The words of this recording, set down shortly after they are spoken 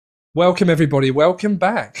Welcome, everybody. Welcome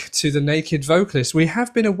back to the Naked Vocalist. We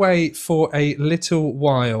have been away for a little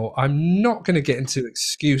while. I'm not going to get into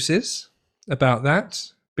excuses about that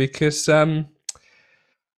because there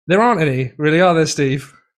aren't any, really, are there,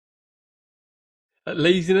 Steve?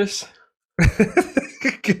 Laziness,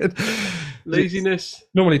 Good. laziness,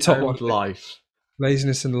 Normally top one, and life.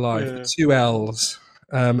 laziness and life, the Yeah, two L's.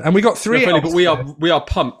 And we got no, three funny, but L's today. we are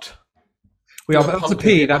pumped. We We are, are that's a pumped to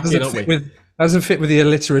P. be That back in, aren't we? doesn't fit with the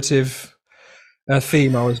alliterative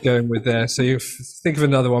theme I was going with there. So you think of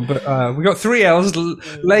another one. But we got three L's: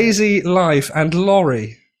 lazy, life, and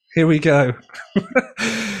Laurie. Here we go.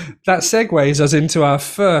 That segues us into our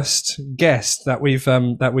first guest that we've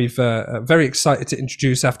very excited to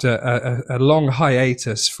introduce after a long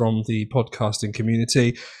hiatus from the podcasting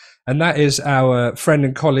community. And that is our friend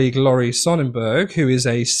and colleague Laurie Sonnenberg, who is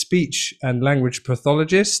a speech and language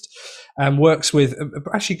pathologist and works with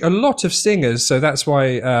actually a lot of singers. So that's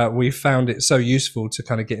why we found it so useful to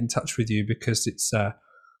kind of get in touch with you, because it's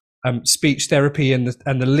speech therapy and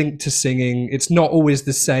the link to singing. It's not always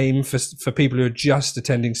the same for people who are just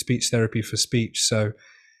attending speech therapy for speech. So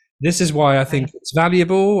this is why I think it's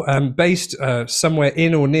valuable. Based somewhere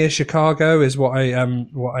in or near Chicago is what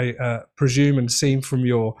I presume and seen from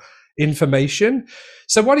your information.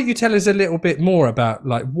 So why don't you tell us a little bit more about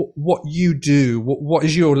like what you do? What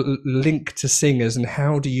is your link to singers, and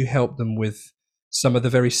how do you help them with some of the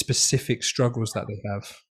very specific struggles that they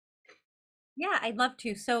have? Yeah, I'd love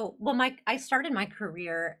to. I started my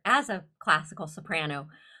career as a classical soprano.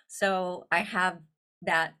 So I have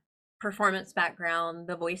that performance background,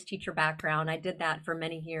 the voice teacher background. I did that for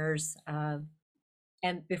many years,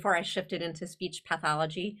 and before I shifted into speech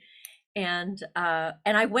pathology, and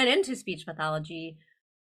I went into speech pathology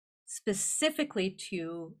specifically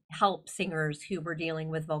to help singers who were dealing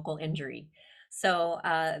with vocal injury. So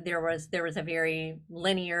there was a very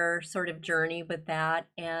linear sort of journey with that,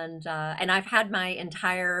 and I've had my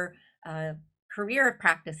entire uh, career of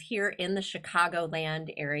practice here in the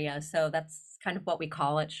Chicagoland area. So that's kind of what we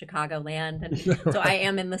call it, Chicagoland, and so I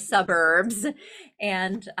am in the suburbs,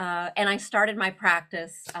 and I started my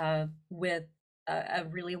practice with a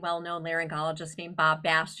really well-known laryngologist named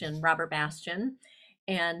Robert Bastian,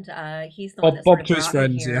 and he's the one that sort Bob of to his brought me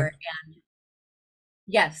friends, yeah. here.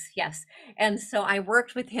 Yes, yes. And so I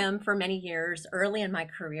worked with him for many years early in my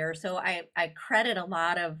career. So I credit a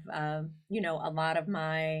lot of, a lot of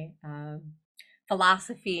my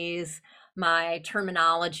philosophies, my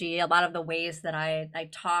terminology, a lot of the ways that I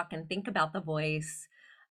talk and think about the voice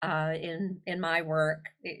in my work.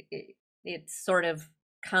 It sort of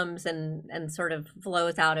comes and sort of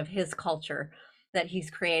flows out of his culture that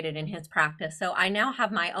he's created in his practice. So I now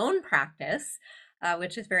have my own practice,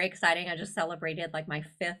 which is very exciting. I just celebrated like my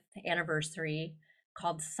 5th anniversary,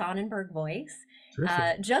 called Sonnenberg Voice,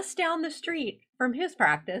 Terrific. just down the street from his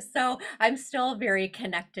practice. So I'm still very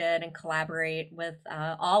connected and collaborate with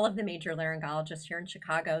all of the major laryngologists here in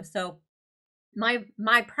Chicago. So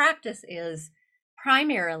my practice is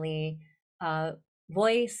primarily uh,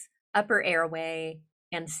 voice, upper airway,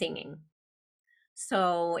 and singing.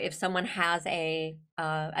 So if someone has a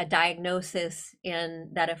diagnosis in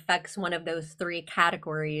that affects one of those three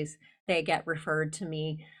categories, they get referred to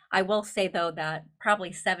me. I will say though that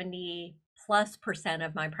probably 70+%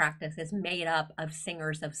 of my practice is made up of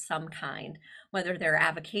singers of some kind, whether they're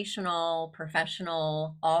avocational,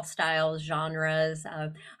 professional, all styles, genres.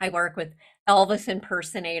 I work with Elvis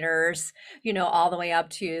impersonators, all the way up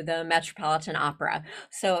to the Metropolitan Opera.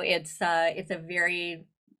 So it's a very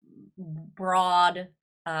broad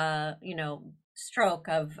stroke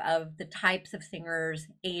of the types of singers,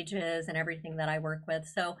 ages, and everything that I work with.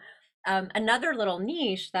 So another little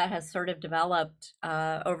niche that has sort of developed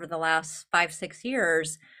over the last 5-6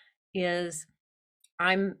 years is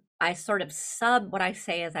I sort of what I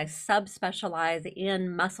say is I subspecialize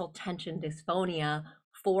in muscle tension dysphonia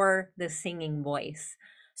for the singing voice.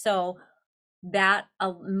 So that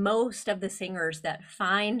most of the singers that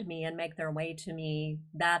find me and make their way to me,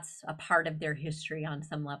 that's a part of their history on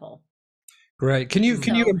some level. Great. Can you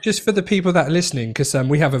So just for the people that are listening, because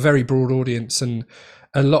we have a very broad audience, and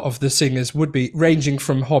a lot of the singers would be ranging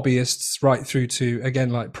from hobbyists right through to,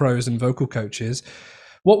 again, like pros and vocal coaches.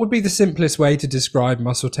 What would be the simplest way to describe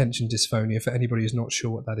muscle tension dysphonia for anybody who's not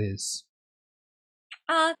sure what that is?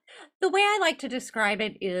 uh, the way I like to describe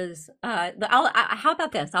it is, how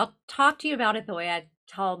about this? I'll talk to you about it the way I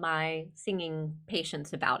tell my singing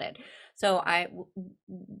patients about it. So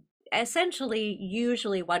essentially,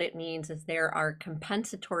 usually what it means is there are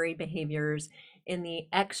compensatory behaviors in the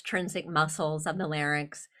extrinsic muscles of the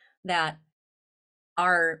larynx that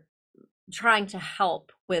are trying to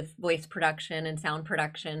help with voice production and sound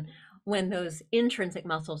production when those intrinsic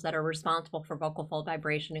muscles that are responsible for vocal fold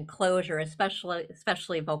vibration and closure,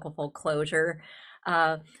 especially vocal fold closure,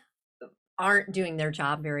 uh, aren't doing their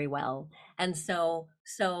job very well. And so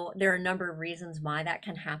there are a number of reasons why that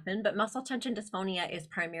can happen, but muscle tension dysphonia is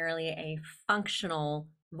primarily a functional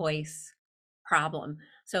voice problem.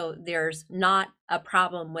 So there's not a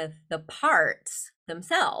problem with the parts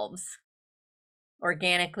themselves,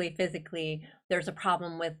 organically, physically. There's a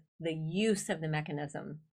problem with the use of the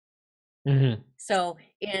mechanism. Mm-hmm. So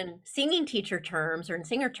in singing teacher terms or in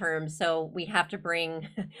singer terms, so we have to bring,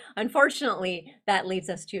 unfortunately, that leads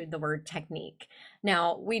us to the word technique.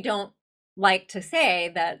 Now, we don't like to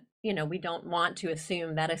say that, we don't want to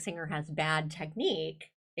assume that a singer has bad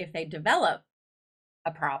technique if they develop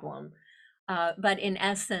a problem. But in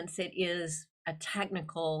essence, it is a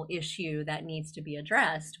technical issue that needs to be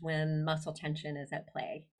addressed when muscle tension is at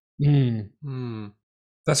play.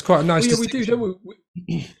 That's quite a nice we do, distinction. don't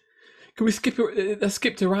we? Can we skip? That's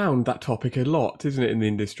skipped around that topic a lot, isn't it, in the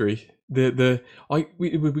industry?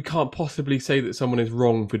 We can't possibly say that someone is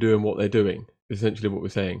wrong for doing what they're doing. Essentially, what we're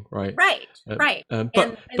saying, right? Right.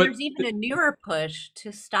 But There's even a newer push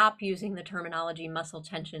to stop using the terminology muscle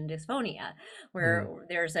tension dysphonia, where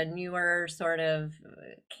there's a newer sort of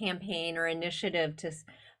campaign or initiative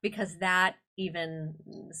because that even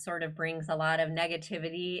sort of brings a lot of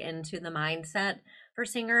negativity into the mindset for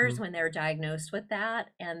singers when they're diagnosed with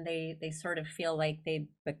that, and they sort of feel like they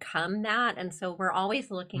become that. And so we're always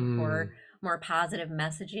looking for more positive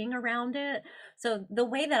messaging around it. So the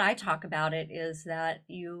way that I talk about it is that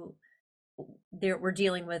we're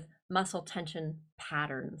dealing with muscle tension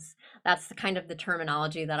patterns. That's the kind of the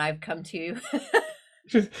terminology that I've come to.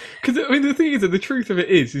 Because the thing is, that the truth of it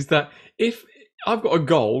is that if I've got a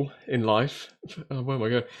goal in life, where am I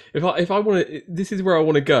going? If I want to, this is where I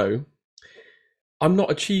want to go. I'm not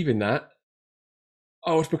achieving that.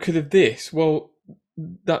 Oh, it's because of this. Well,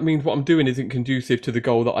 that means what I'm doing isn't conducive to the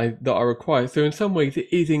goal that I require. So in some ways, it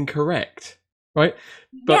is incorrect, right?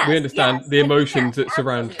 But we understand the emotions that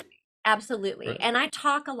surround. Absolutely. Right. And I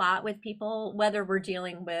talk a lot with people, whether we're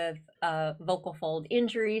dealing with vocal fold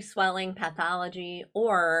injury, swelling, pathology,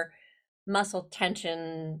 or muscle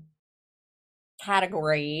tension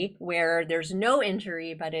category where there's no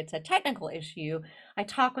injury, but it's a technical issue. I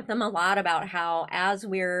talk with them a lot about how, as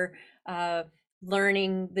we're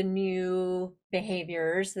learning the new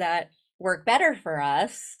behaviors that work better for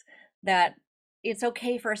us, that it's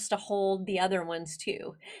okay for us to hold the other ones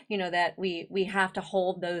too. That we have to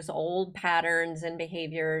hold those old patterns and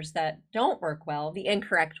behaviors that don't work well, the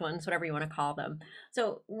incorrect ones, whatever you want to call them.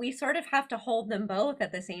 So we sort of have to hold them both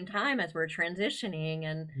at the same time as we're transitioning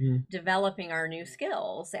and developing our new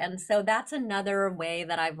skills. And so that's another way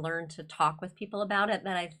that I've learned to talk with people about it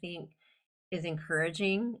that I think is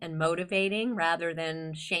encouraging and motivating rather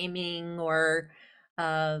than shaming or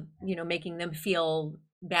making them feel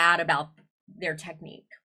bad about their technique.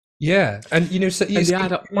 Yeah, and so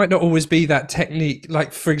it might not always be that technique.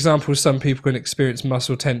 Like, for example, some people can experience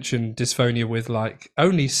muscle tension dysphonia with like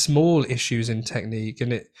only small issues in technique,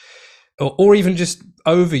 and or even just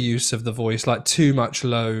overuse of the voice, like too much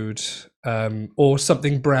load, or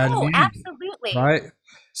something brand new. Absolutely. Right.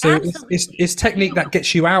 So it's technique that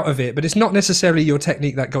gets you out of it, but it's not necessarily your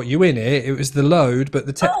technique that got you in it. It was the load, but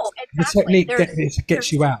the technique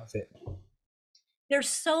gets you out of it. There's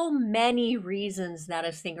so many reasons that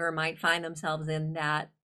a singer might find themselves in that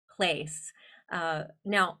place.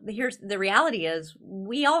 Now, here's the reality: is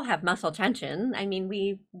we all have muscle tension. I mean,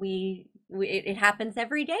 it happens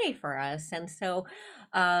every day for us, and so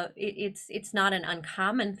it's not an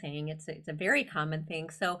uncommon thing. It's a very common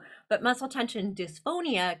thing. So, but muscle tension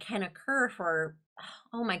dysphonia can occur for,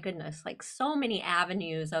 oh my goodness, like so many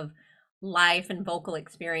avenues of life and vocal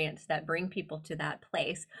experience that bring people to that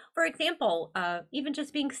place. For example, even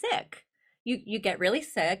just being sick. You get really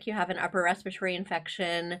sick, you have an upper respiratory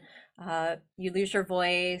infection, you lose your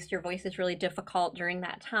voice is really difficult during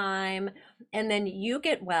that time, and then you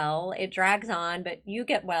get well, it drags on, but you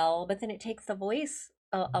get well, but then it takes the voice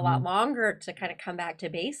a lot longer to kind of come back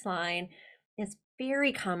to baseline. It's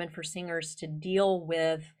very common for singers to deal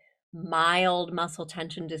with mild muscle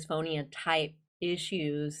tension dysphonia type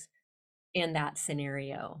issues in that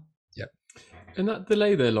scenario. Yep. And that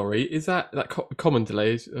delay there, Laurie, is that common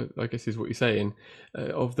delay, I guess is what you're saying,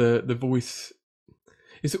 of the voice?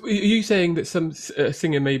 Are you saying that some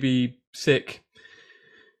singer may be sick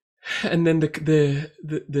and then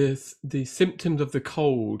the symptoms of the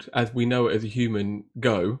cold, as we know it as a human,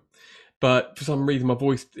 go, but for some reason my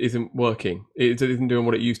voice isn't working. It isn't doing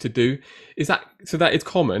what it used to do. Is that so? That is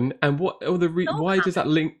common. And what? Or So why does that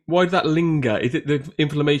common. link? Why does that linger? Is it the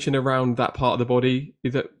inflammation around that part of the body?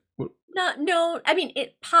 Is it? No, no, I mean,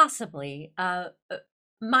 it possibly.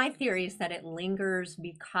 My theory is that it lingers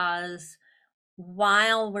because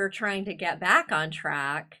while we're trying to get back on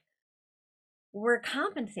track, we're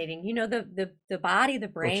compensating. The body, the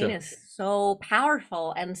brain Gotcha. is so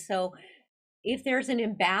powerful, and so if there's an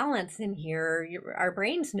imbalance in here, our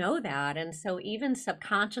brains know that, and so even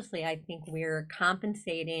subconsciously, I think we're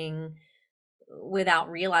compensating without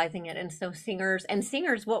realizing it. And so singers,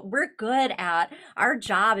 what we're good at, our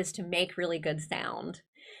job is to make really good sound.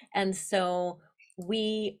 And so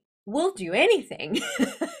we will do anything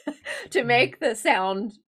to make the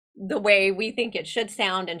sound the way we think it should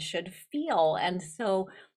sound and should feel. And so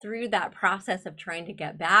through that process of trying to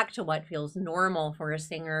get back to what feels normal for a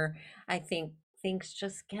singer, I think things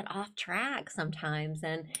just get off track sometimes,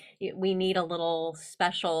 and we need a little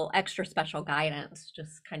extra special guidance,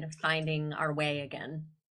 just kind of finding our way again.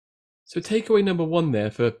 So takeaway number one there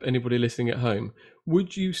for anybody listening at home: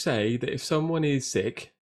 would you say that if someone is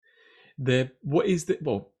sick, what is the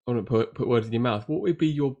well? I don't want to put words in your mouth. What would be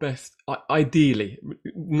your best, ideally,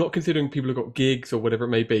 not considering people have got gigs or whatever it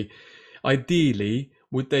may be? Ideally,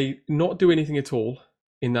 would they not do anything at all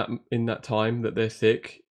in that time that they're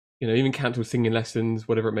sick? Even cancel singing lessons,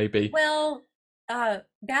 whatever it may be. Well,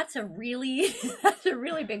 that's a really that's a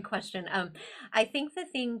really big question. I think the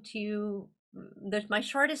thing to my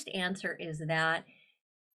shortest answer is that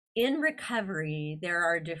in recovery there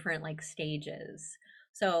are different like stages.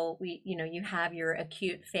 So you have your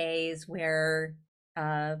acute phase where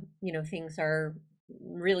things are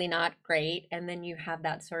really not great, and then you have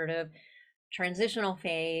that sort of transitional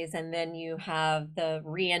phase, and then you have the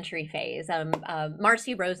reentry phase.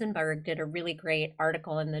 Marcy Rosenberg did a really great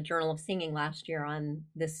article in the Journal of Singing last year on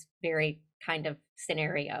this very kind of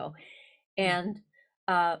scenario. And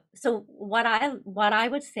so what I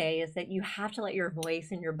would say is that you have to let your voice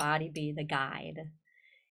and your body be the guide.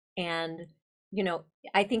 And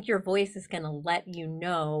I think your voice is going to let you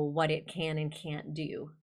know what it can and can't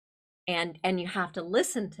do, and you have to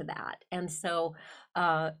listen to that. And so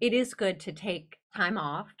it is good to take time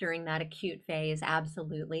off during that acute phase,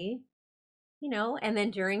 absolutely. And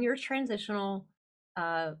then during your transitional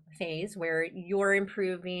phase where you're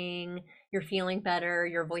improving, you're feeling better,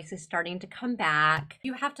 your voice is starting to come back,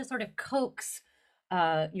 you have to sort of coax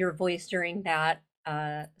your voice during that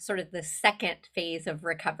sort of the second phase of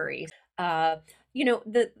recovery.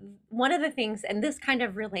 The one of the things, and this kind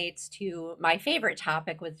of relates to my favorite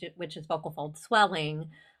topic, which is vocal fold swelling,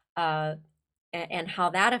 uh, and how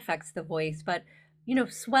that affects the voice. But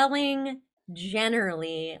swelling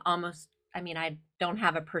generally almost, I mean, I don't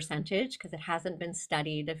have a percentage because it hasn't been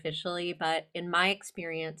studied officially, but in my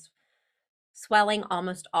experience, swelling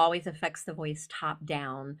almost always affects the voice top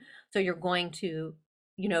down. So you're going to,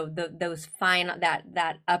 those fine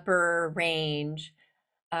that upper range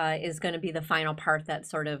is going to be the final part that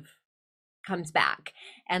sort of comes back.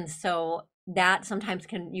 And so that sometimes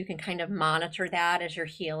you can kind of monitor that as you're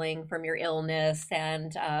healing from your illness,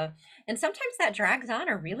 and sometimes that drags on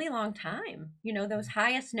a really long time. Those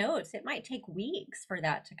highest notes, it might take weeks for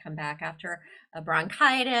that to come back after a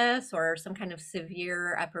bronchitis or some kind of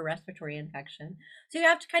severe upper respiratory infection. So you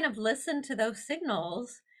have to kind of listen to those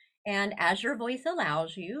signals, and as your voice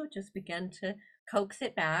allows you, just begin to coax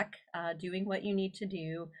it back, doing what you need to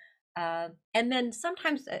do. And then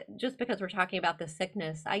sometimes, just because we're talking about the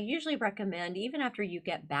sickness, I usually recommend, even after you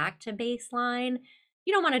get back to baseline,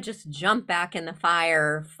 you don't want to just jump back in the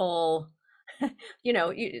fire full,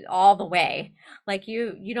 all the way. Like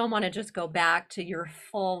you don't want to just go back to your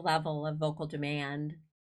full level of vocal demand.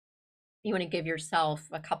 You want to give yourself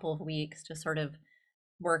a couple of weeks to sort of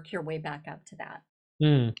work your way back up to that.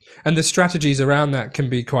 Mm. And the strategies around that can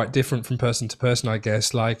be quite different from person to person, I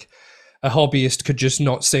guess. Like a hobbyist could just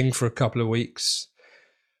not sing for a couple of weeks.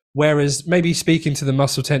 Whereas maybe speaking to the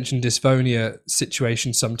muscle tension dysphonia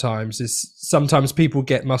situation sometimes people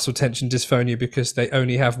get muscle tension dysphonia because they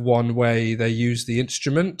only have one way they use the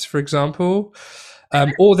instrument, for example,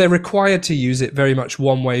 or they're required to use it very much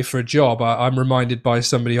one way for a job. I'm reminded by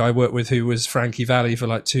somebody I worked with who was Frankie Valli for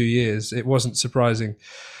like 2 years. It wasn't surprising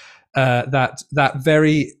that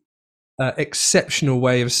very exceptional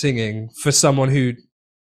way of singing for someone who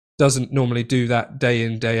doesn't normally do that day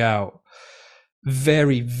in, day out.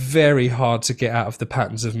 Very, very hard to get out of the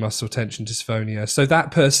patterns of muscle tension dysphonia. So that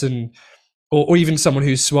person, or even someone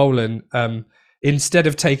who's swollen, instead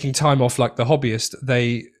of taking time off like the hobbyist,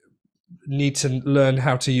 they need to learn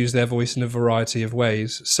how to use their voice in a variety of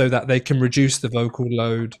ways so that they can reduce the vocal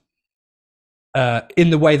load in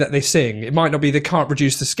the way that they sing. It might not be they can't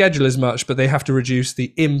reduce the schedule as much, but they have to reduce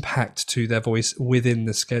the impact to their voice within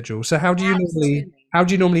the schedule. So Absolutely. how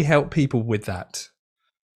do you normally help people with that?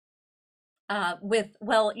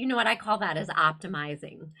 Well, you know what I call that is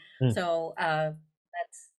optimizing. Mm. So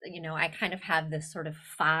that's, I kind of have this sort of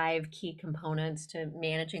five key components to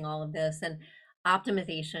managing all of this, and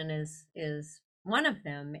optimization is one of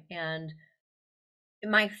them. And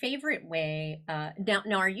my favorite way,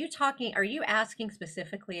 now, are you asking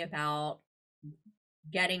specifically about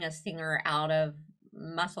getting a singer out of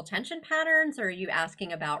muscle tension patterns, or are you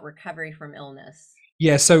asking about recovery from illness?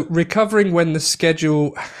 Yeah, so recovering when the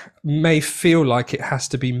schedule may feel like it has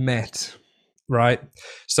to be met, right?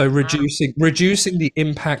 So Ah, reducing the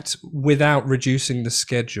impact without reducing the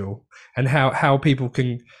schedule, and how people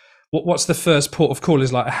can what's the first port of call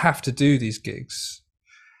is like I have to do these gigs.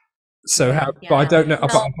 So how, yeah, but I yeah. don't know,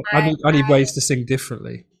 but Well, I need ways to sing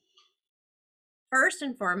differently. first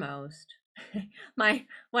and foremost, my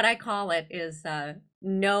what I call it is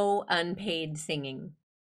no unpaid singing.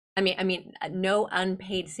 No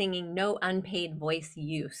unpaid singing, no unpaid voice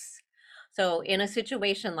use. So in a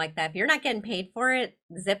situation like that, if you're not getting paid for it,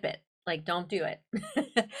 zip it. Like, don't do it.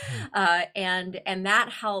 And that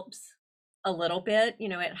helps a little bit.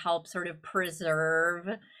 It helps sort of preserve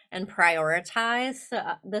and prioritize.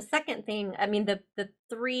 The second thing, the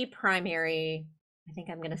three primary. I think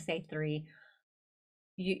I'm going to say three.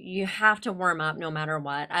 You have to warm up no matter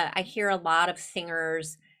what. I hear a lot of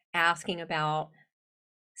singers asking about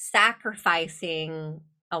sacrificing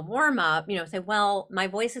a warm up, say, well, my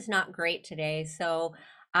voice is not great today, so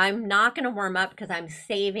I'm not going to warm up because I'm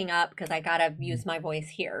saving up because I got to use my voice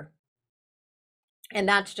here. And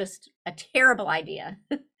that's just a terrible idea.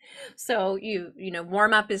 So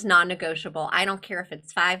warm up is non-negotiable. I don't care if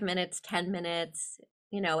it's 5 minutes, 10 minutes,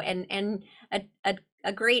 and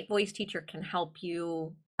a great voice teacher can help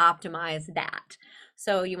you optimize that.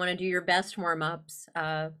 So you want to do your best warm ups.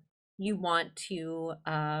 You want to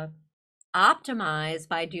optimize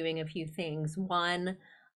by doing a few things. One,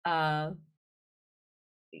 uh,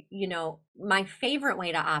 my favorite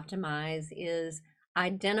way to optimize is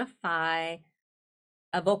identify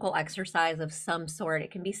a vocal exercise of some sort.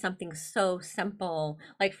 It can be something so simple.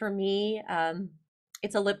 Like for me,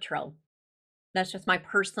 it's a lip trill. That's just my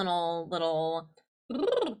personal little.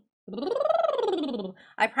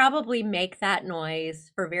 I probably make that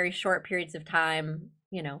noise for very short periods of time,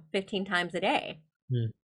 15 times a day,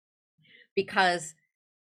 Mm. because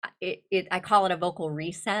I call it a vocal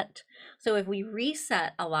reset. So if we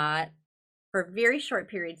reset a lot for very short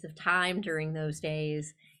periods of time during those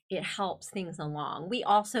days, it helps things along. We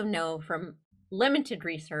also know from limited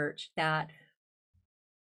research that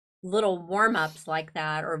little warm-ups like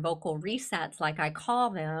that, or vocal resets like I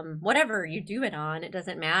call them, whatever you do it on, it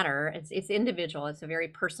doesn't matter. It's individual. It's a very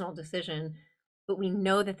personal decision, but we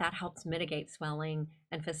know that that helps mitigate swelling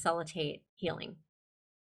and facilitate healing.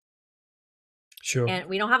 Sure. And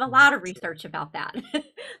we don't have a lot of research about that,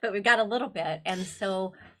 but we've got a little bit. And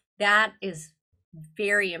so that is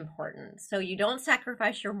very important. So you don't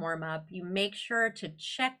sacrifice your warm up. You make sure to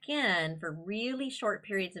check in for really short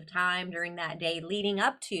periods of time during that day leading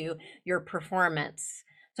up to your performance.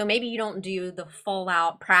 So maybe you don't do the full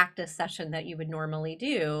out practice session that you would normally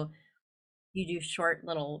do. You do short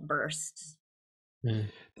little bursts. Mm.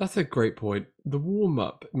 That's a great point. The warm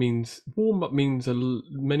up means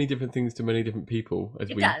many different things to many different people,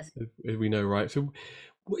 It does. as we know, right? So,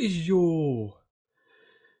 what is your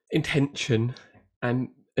intention and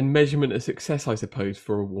measurement of success, I suppose,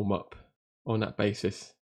 for a warm up on that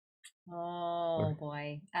basis? Oh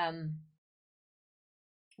boy.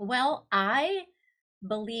 Well, I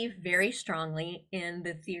believe very strongly in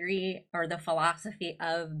the theory or the philosophy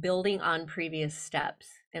of building on previous steps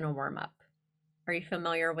in a warm up. Are you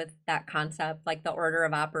familiar with that concept, like the order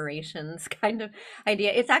of operations kind of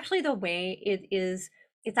idea? It's actually the way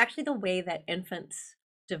that infants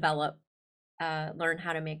develop, learn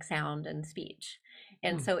how to make sound and speech.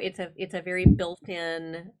 And Hmm. so it's a very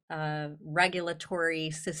built-in regulatory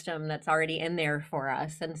system that's already in there for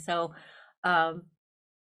us. And so um,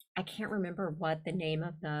 I can't remember what the name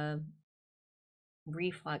of the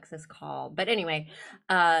reflux is called, but anyway,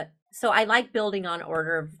 so I like building on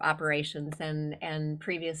order of operations and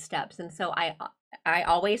previous steps. And so I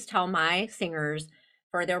always tell my singers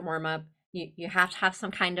for their warm up, you have to have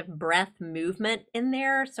some kind of breath movement in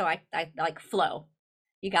there. So I like flow.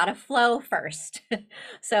 You got to flow first.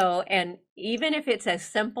 So, and even if it's as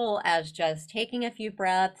simple as just taking a few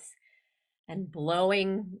breaths and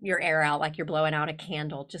blowing your air out like you're blowing out a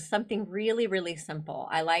candle, just something really, really simple.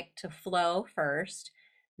 I like to flow first,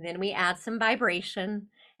 Then we add some vibration,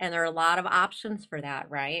 and there are a lot of options for that,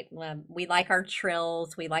 right? We like our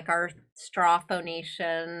trills, we like our straw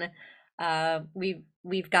phonation.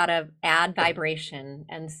 We've got to add vibration,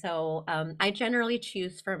 and so I generally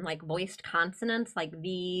choose from like voiced consonants like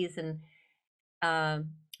V's and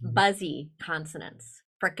buzzy consonants,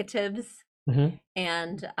 fricatives, Mhm.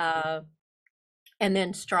 and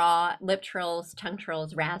then straw, lip trills, tongue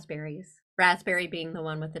trills, raspberries. Raspberry being the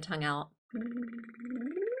one with the tongue out.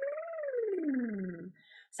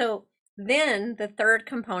 So then the third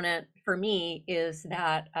component for me is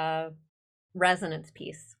that resonance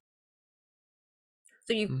piece.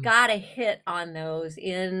 So you've got to hit on those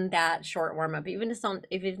in that short warm up, even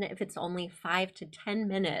if it's only 5 to 10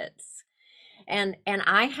 minutes. And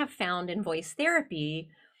I have found in voice therapy,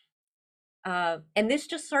 and this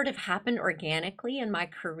just sort of happened organically in my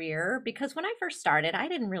career, because when I first started, I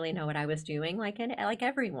didn't really know what I was doing, like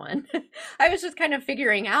everyone. I was just kind of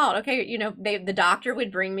figuring out, okay, the doctor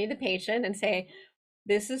would bring me the patient and say,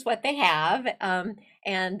 this is what they have,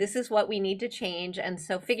 and this is what we need to change, and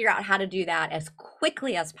so figure out how to do that as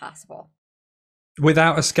quickly as possible.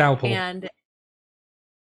 Without a scalpel. And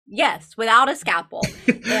yes, without a scalpel.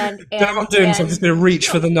 And I'm not doing so. I'm just going to reach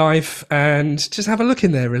for the knife and just have a look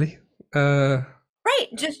in there, really. Right.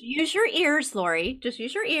 Just use your ears, Lori. Just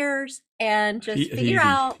use your ears and just figure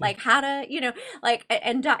out like how to, like,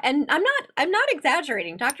 and I'm not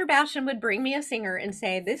exaggerating. Dr. Bastian would bring me a singer and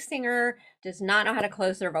say, this singer does not know how to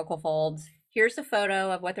close their vocal folds. Here's a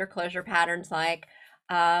photo of what their closure pattern's like.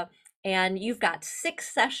 And you've got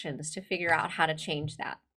 6 sessions to figure out how to change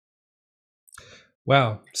that.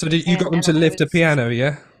 Wow. So you got them to lift a piano,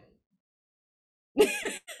 yeah?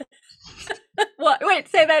 What? Wait,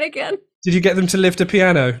 say that again. Did you get them to lift a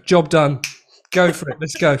piano? Job done. Go for it.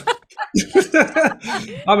 Let's go.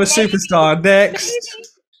 I'm a superstar. Next.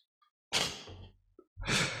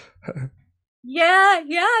 Yeah,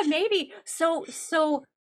 maybe. So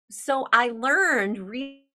I learned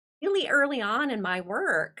really early on in my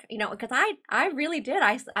work, because I really did.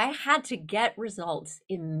 I had to get results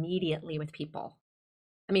immediately with people.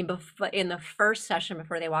 I mean, in the first session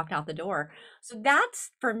before they walked out the door. So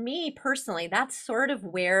that's, for me personally, that's sort of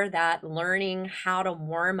where that learning how to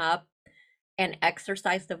warm up and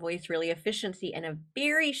exercise the voice really efficiency in a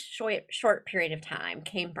very short period of time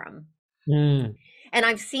came from. And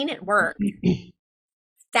I've seen it work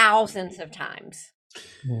thousands of times.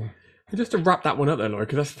 Just to wrap that one up there, Laura,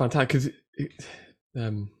 because that's fantastic. Because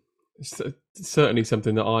it's certainly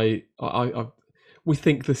something that I we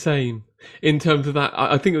think the same in terms of that.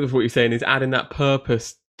 I think that's what you're saying is adding that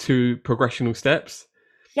purpose to progressional steps.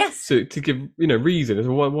 Yes. So to give reason as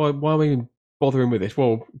why are we even bothering with this?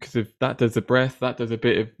 Well, because if that does the breath, that does a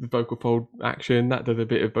bit of the vocal fold action, that does a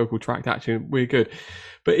bit of vocal tract action. We're good.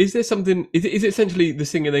 But is there something? Is it essentially the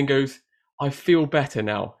singer then goes, I feel better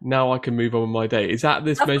now. Now I can move on with my day. Is that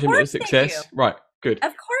this measurement of success? Right. Good.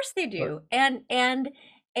 Of course they do. Right.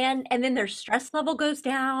 And then their stress level goes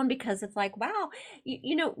down, because it's like, wow,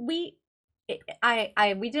 we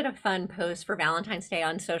did a fun post for Valentine's Day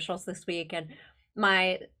on socials this week, and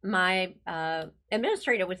my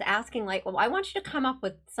administrator was asking, like, well, I want you to come up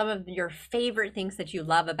with some of your favorite things that you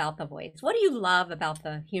love about the voice. What do you love about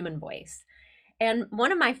the human voice? And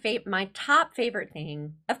one of my top favorite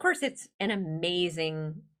thing, of course, it's an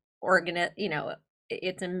amazing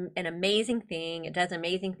it's an amazing thing. It does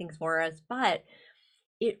amazing things for us, but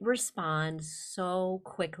it responds so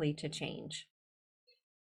quickly to change.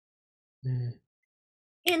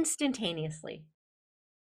 Instantaneously.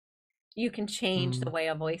 You can change the way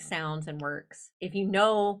a voice sounds and works if you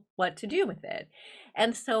know what to do with it.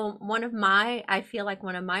 And so I feel like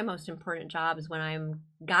one of my most important jobs when I'm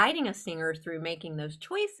guiding a singer through making those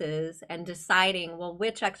choices and deciding, well,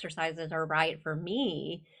 which exercises are right for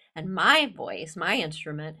me and my voice, my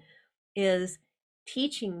instrument, is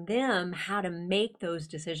teaching them how to make those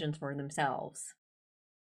decisions for themselves.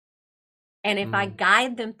 And if I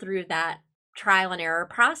guide them through that trial and error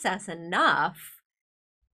process enough,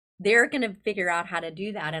 they're going to figure out how to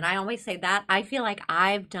do that. And I always say that I feel like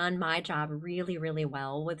I've done my job really, really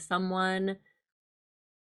well with someone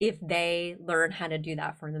if they learn how to do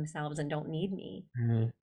that for themselves and don't need me.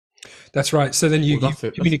 That's right. So then you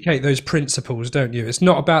communicate those principles, don't you? It's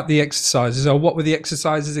not about the exercises or what were the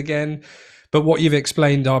exercises again, but what you've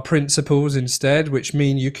explained are principles instead, which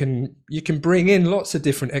mean you can bring in lots of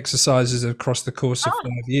different exercises across the course of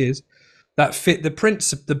 5 years that fit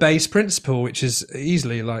the base principle, which is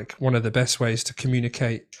easily like one of the best ways to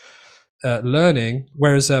communicate learning.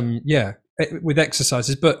 Whereas, with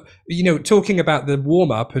exercises, but talking about the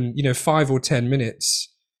warm up and 5 or 10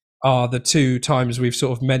 minutes, are the two times we've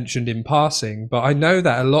sort of mentioned in passing. But I know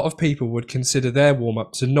that a lot of people would consider their warm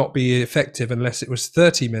up to not be effective unless it was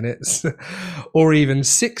 30 minutes or even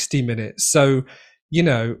 60 minutes. So, you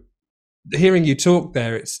know, hearing you talk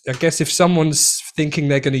there, it's, I guess if someone's thinking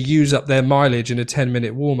they're going to use up their mileage in a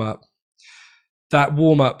 10-minute warm up, that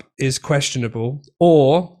warm up is questionable,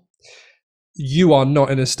 or you are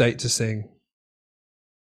not in a state to sing.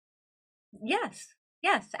 Yes,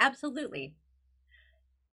 yes, absolutely.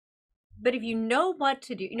 But if you know what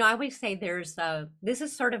to do, you know, I always say this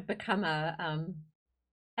has sort of become I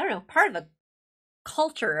don't know, part of the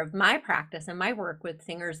culture of my practice and my work with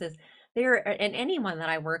singers is there, and anyone that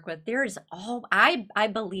I work with, I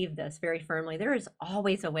believe this very firmly. There is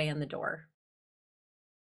always a way in the door.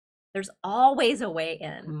 There's always a way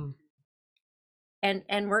in.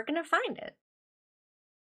 And we're going to find it.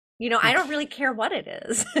 You know, I don't really care what it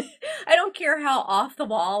is. I don't care how off the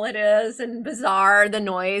wall it is and bizarre the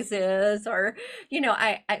noise is, or, you know,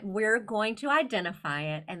 we're going to identify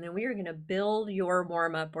it, and then we are going to build your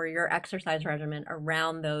warm up or your exercise regimen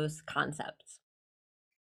around those concepts.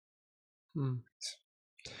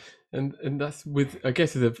 And that's with, I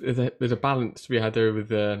guess there's a balance to be had there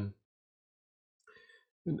with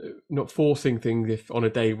not forcing things if on a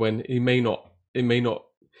day when it may not.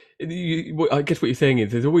 I guess what you're saying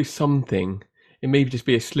is there's always something. It may just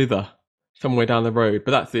be a slither somewhere down the road,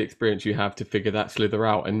 but that's the experience you have to figure that slither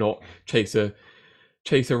out and not chase a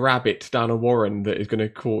rabbit down a warren that is going to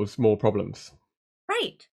cause more problems.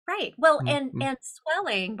 Right. Well, and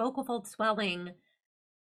swelling, vocal fold swelling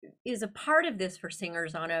is a part of this for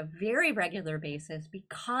singers on a very regular basis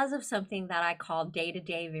because of something that I call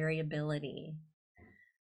day-to-day variability.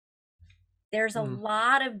 There's a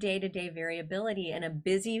lot of day-to-day variability in a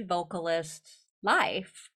busy vocalist's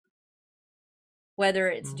life, whether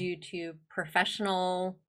it's due to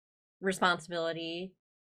professional responsibility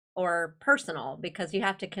or personal, because you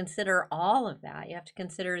have to consider all of that. You have to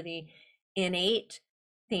consider the innate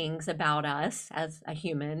things about us as a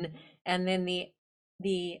human, and then the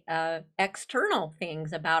external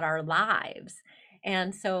things about our lives.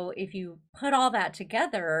 And so if you put all that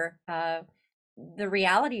together, the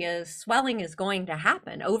reality is swelling is going to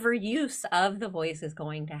happen. Overuse of the voice is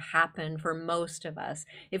going to happen for most of us.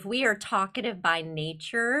 If we are talkative by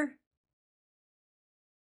nature,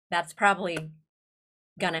 that's probably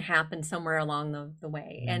going to happen somewhere along the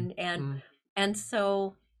way. And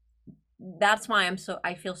so that's why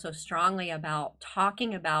I feel so strongly about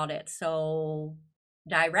talking about it so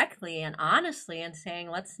directly and honestly, and saying,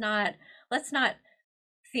 let's not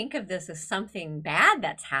think of this as something bad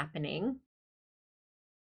that's happening.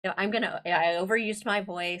 You know, I overused my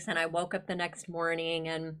voice, and I woke up the next morning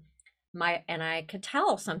and I could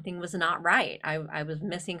tell something was not right. I was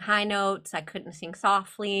missing high notes. I couldn't sing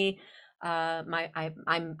softly.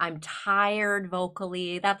 I'm tired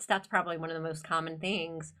vocally. That's probably one of the most common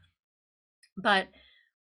things. But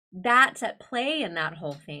that's at play in that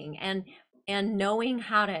whole thing, and knowing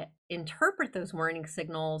how to interpret those warning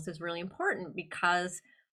signals is really important, because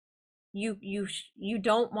you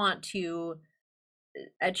don't want to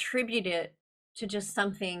attribute it to just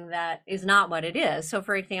something that is not what it is. So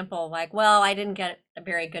for example, like, well, I didn't get a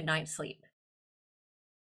very good night's sleep.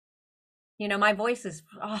 You know, my voice is,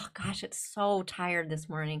 oh gosh, it's so tired this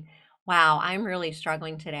morning. Wow, I'm really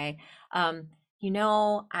struggling today. You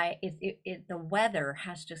know, the weather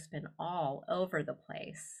has just been all over the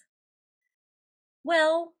place.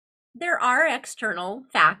 Well, there are external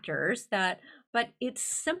factors but it's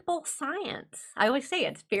simple science. I always say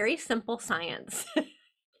it's very simple science.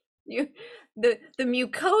 The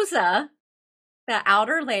mucosa, the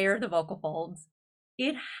outer layer of the vocal folds,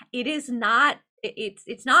 it is not,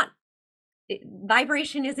 it's not,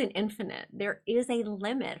 vibration isn't infinite. There is a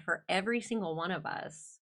limit for every single one of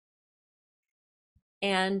us.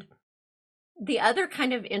 And the other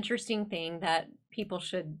kind of interesting thing that people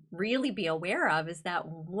should really be aware of is that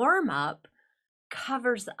warm up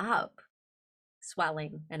covers up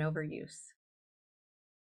swelling and overuse.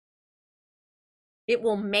 It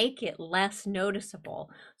will make it less noticeable.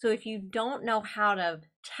 So if you don't know how to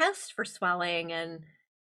test for swelling and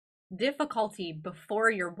difficulty before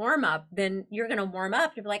your warm up, then you're going to warm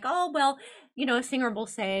up. You'll be like, oh, well, you know, a singer will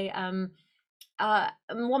say, well,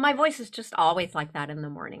 my voice is just always like that in the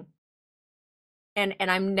morning. And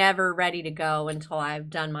I'm never ready to go until I've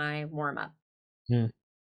done my warm up.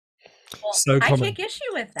 Well, So I take issue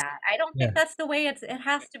with that. I don't think that's the way it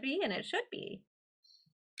has to be, and it should be.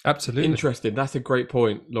 Absolutely. Interesting. That's a great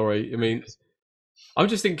point, Laurie. I mean, I'm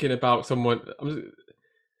just thinking about someone.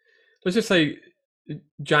 Let's just say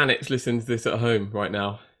Janet's listening to this at home right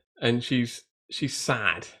now, and she's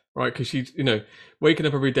sad right? Because she's, waking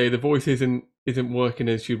up every day, the voice isn't working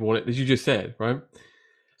as you'd want it, as you just said, right?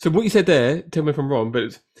 So what you said there, tell me if I'm wrong,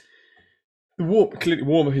 but clearly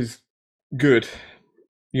warm is good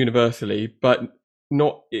universally, but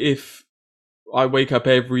not if I wake up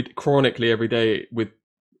chronically every day with,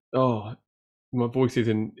 oh, my voice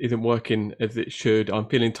isn't working as it should. I'm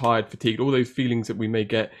feeling tired, fatigued, all those feelings that we may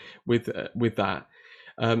get with that.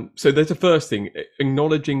 So there's the first thing,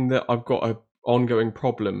 acknowledging that I've got an ongoing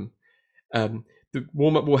problem. The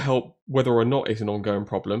warm up will help whether or not it's an ongoing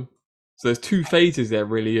problem. So there's two phases there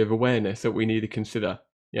really of awareness that we need to consider.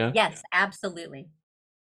 Yeah. Yes, absolutely.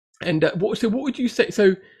 And what would you say?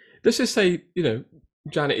 So let's just say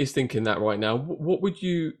Janet is thinking that right now. What would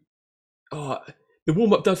you? Oh, the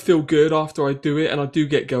warm up does feel good after I do it, and I do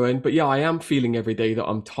get going. But yeah, I am feeling every day that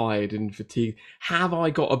I'm tired and fatigued. Have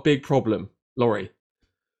I got a big problem, Laurie?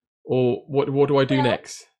 Or what do I do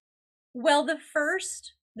next? Well, the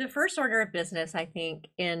first order of business, I think,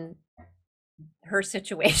 in her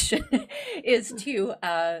situation is to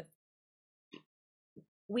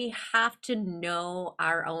we have to know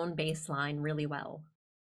our own baseline really well.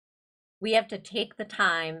 We have to take the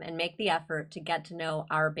time and make the effort to get to know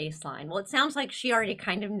our baseline. Well, it sounds like she already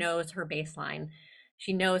kind of knows her baseline.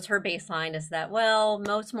 She knows her baseline is that, well,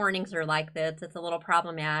 most mornings are like this. It's a little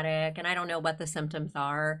problematic, and I don't know what the symptoms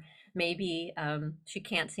are. Maybe she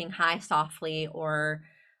can't sing high softly, or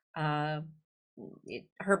her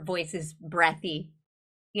voice is breathy.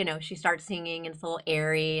 She starts singing and it's a little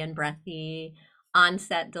airy and breathy.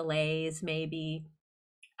 Onset delays, maybe,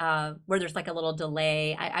 where there's like a little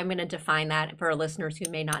delay. I'm going to define that for our listeners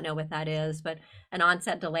who may not know what that is, but an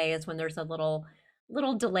onset delay is when there's a little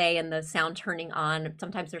delay in the sound turning on.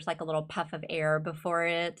 Sometimes there's like a little puff of air before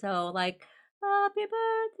it. So like, happy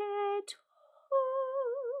birthday to you.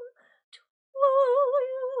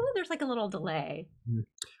 There's like a little delay.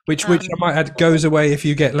 Which I might add goes away if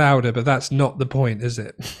you get louder, but that's not the point, is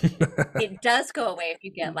it? It does go away if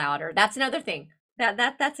you get louder. That's another thing.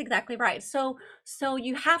 That's exactly right. So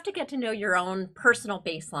you have to get to know your own personal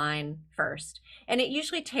baseline first. And it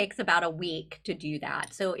usually takes about a week to do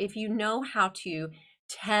that. So if you know how to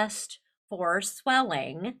test for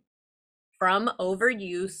swelling from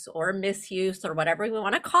overuse or misuse or whatever we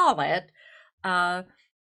want to call it,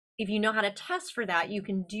 if you know how to test for that, you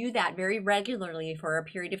can do that very regularly for a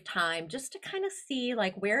period of time just to kind of see,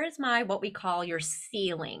 like, where is what we call your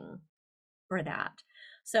ceiling for that.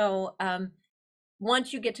 So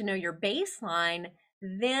once you get to know your baseline,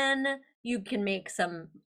 then you can make some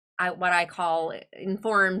what I call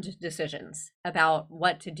informed decisions about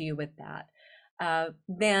what to do with that.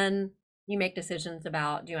 Then you make decisions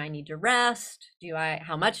about, do I need to rest?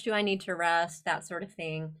 How much do I need to rest? That sort of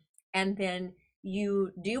thing. And then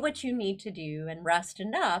you do what you need to do and rest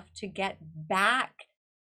enough to get back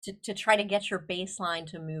to try to get your baseline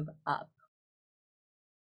to move up.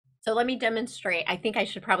 So let me demonstrate. I think I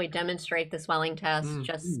should probably demonstrate the swelling test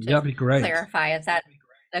just to that'd be great. Clarify. Is that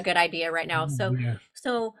a good idea right now? So, yeah.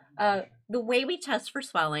 The way we test for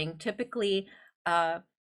swelling, typically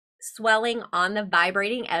swelling on the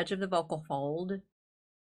vibrating edge of the vocal fold.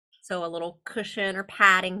 So a little cushion or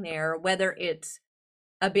padding there, whether it's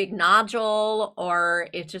a big nodule or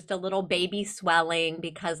it's just a little baby swelling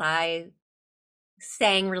because I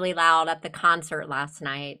sang really loud at the concert last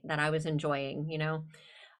night that I was enjoying,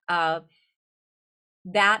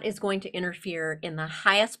 that is going to interfere in the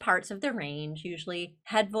highest parts of the range, usually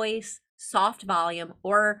head voice, soft volume,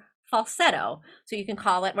 or falsetto. So you can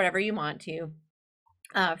call it whatever you want to.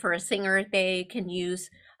 For a singer, they can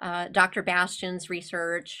use Dr. Bastian's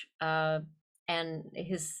research and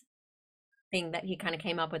his thing that he kind of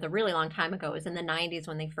came up with a really long time ago. It was in the 90s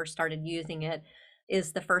when they first started using it,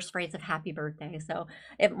 is the first phrase of happy birthday. So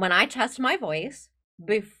when I test my voice,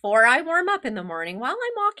 before I warm up in the morning, while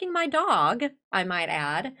I'm walking my dog, I might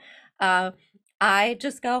add, I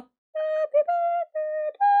just go, happy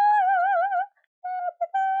birthday to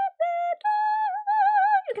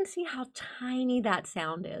you. You can see how tiny that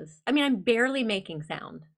sound is. I mean, I'm barely making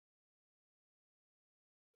sound.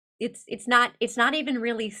 It's not even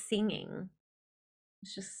really singing.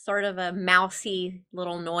 It's just sort of a mousy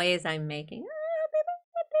little noise I'm making.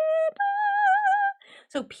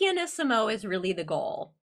 So pianissimo is really the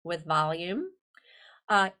goal with volume.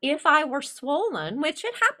 If I were swollen, which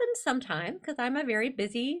it happens sometimes because I'm a very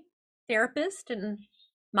busy therapist and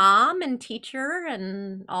mom and teacher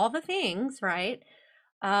and all the things, right?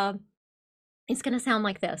 It's going to sound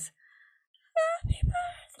like this. Happy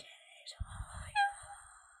birthday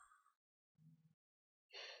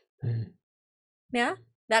to you. Yeah,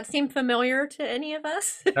 that seemed familiar to any of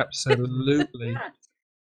us? Absolutely.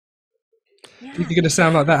 You're Yeah, going to you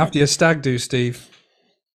sound like that should. after your stag do, Steve.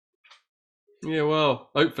 Yeah, well,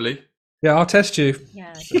 hopefully. Yeah, I'll test you.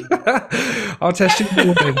 Yes. I'll test you in the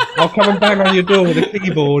morning. I'll come and bang on your door with a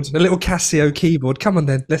keyboard, a little Casio keyboard. Come on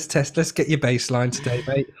then, let's test. Let's get your bass line today,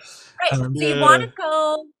 mate. Right. So you want Yeah. to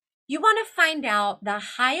go, you want to find out the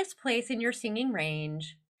highest place in your singing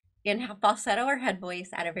range in falsetto or head voice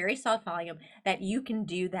at a very soft volume that you can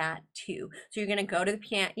do that too. So you're going to go to the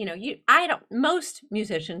piano, most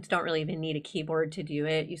musicians don't really even need a keyboard to do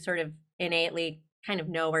it. You sort of innately kind of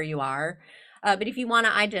know where you are. But if you want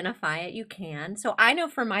to identify it, you can. So I know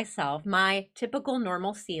for myself, my typical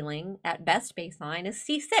normal ceiling at best baseline is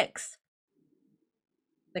C6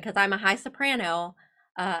 because I'm a high soprano.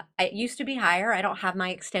 It used to be higher. I don't have my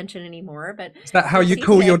extension anymore, but Is that how so you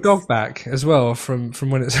call your C6. dog back as well? From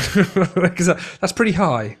when it's because that's pretty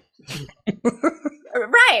high.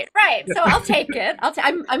 Right, right. So I'll take it.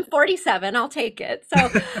 I'm 47. I'll take it.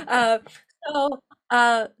 Uh, so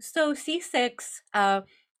so C6.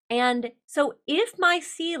 And so if my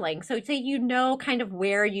ceiling, so say kind of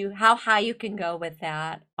how high you can go with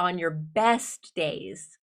that on your best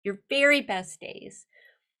days, your very best days,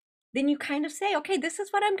 then you kind of say, okay, this is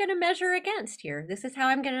what I'm going to measure against here. This is how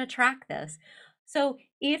I'm going to track this. So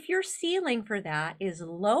if your ceiling for that is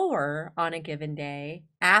lower on a given day,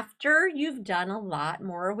 after you've done a lot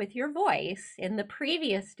more with your voice in the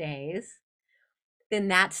previous days, then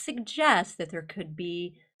that suggests that there could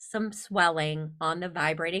be some swelling on the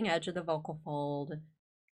vibrating edge of the vocal fold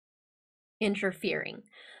interfering.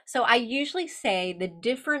 So I usually say the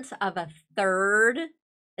difference of a third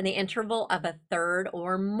and the interval of a third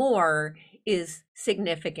or more is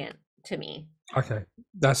significant to me. Okay,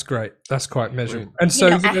 that's great. That's quite measurable. Brilliant.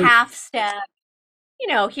 And so A half step,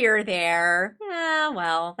 here or there,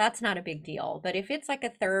 well, that's not a big deal. But if it's like a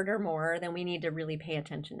third or more, then we need to really pay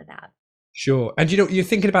attention to that. sure. And you're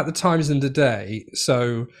thinking about the times in the day.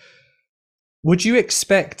 So would you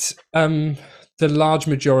expect the large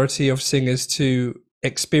majority of singers to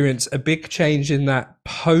experience a big change in that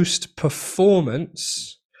post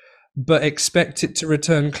performance, but expect it to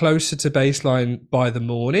return closer to baseline by the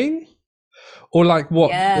morning? Or like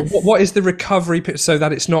Yes. what is the recovery so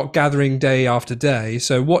that it's not gathering day after day?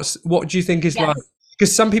 So what do you think is like? Yes.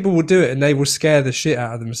 Because some people will do it and they will scare the shit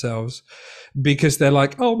out of themselves because they're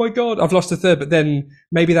like, oh my god, I've lost a third. But then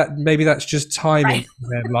maybe that's just timing Right. for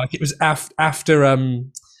them. Like it was after I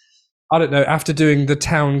don't know, after doing the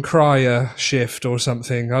town crier shift or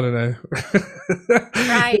something. I don't know.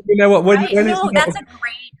 Right. You know what? Right. When is No, the that's a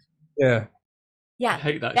great, yeah. I yeah,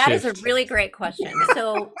 hate that that is a shift. really great question.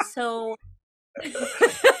 So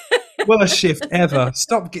Worst shift ever.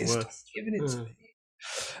 Stop Worst. giving it to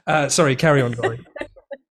me. Sorry, carry on, Laurie.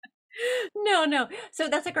 No, no. So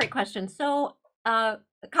that's a great question. So, a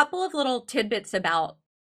couple of little tidbits about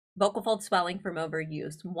vocal fold swelling from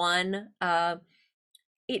overuse. One,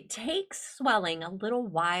 it takes swelling a little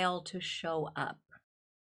while to show up.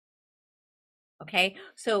 Okay.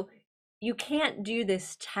 So you can't do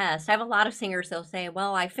this test. I have a lot of singers, they'll say,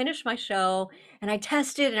 well, I finished my show and I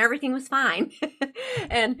tested and everything was fine.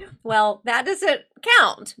 And well, that doesn't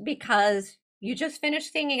count because you just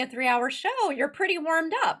finished singing a 3-hour show. You're pretty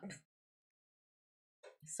warmed up.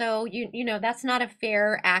 So that's not a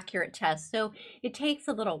fair, accurate test. So it takes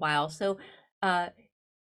a little while. So uh,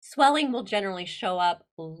 swelling will generally show up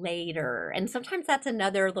later, and sometimes that's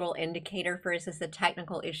another little indicator for is this a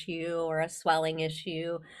technical issue or a swelling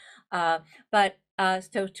issue. So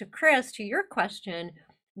to Chris, to your question,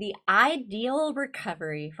 the ideal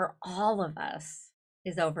recovery for all of us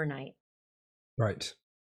is overnight. Right.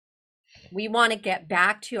 We want to get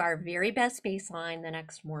back to our very best baseline the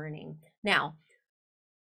next morning. Now,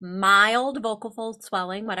 mild vocal fold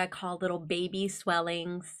swelling, what I call little baby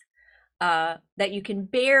swellings, that you can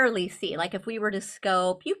barely see. Like if we were to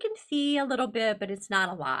scope, you can see a little bit, but it's not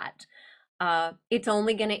a lot. It's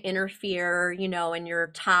only going to interfere, in your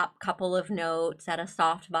top couple of notes at a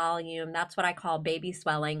soft volume. That's what I call baby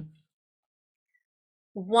swelling.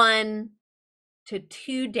 1 to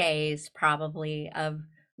 2 days probably of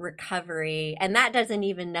recovery. And that doesn't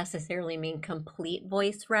even necessarily mean complete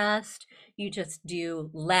voice rest. You just do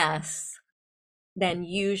less than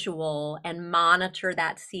usual and monitor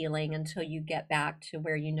that ceiling until you get back to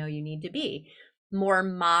where you need to be. More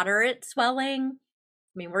moderate swelling,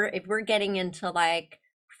 I mean, if we're getting into like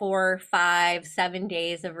 4, 5, 7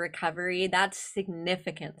 days of recovery, that's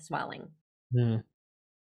significant swelling. Mm.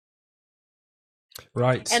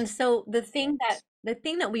 Right. And so the thing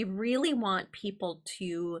that we really want people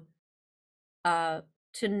to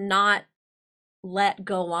not let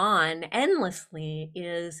go on endlessly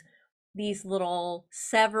is these little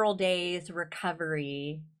several days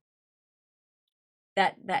recovery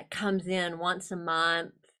that comes in once a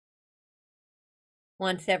month,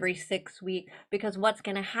 once every 6 weeks, because what's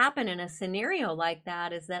going to happen in a scenario like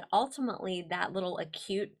that is that ultimately that little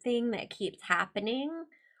acute thing that keeps happening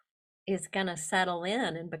is going to settle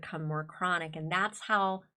in and become more chronic, and that's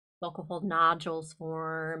how focal fold nodules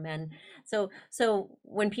form. And so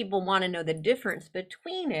when people want to know the difference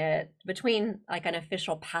between like an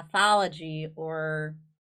official pathology or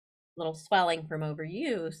little swelling from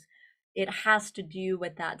overuse, it has to do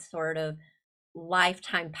with that sort of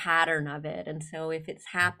lifetime pattern of it. And so if it's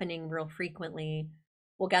happening real frequently,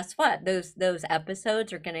 well, guess what? Those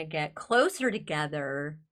episodes are going to get closer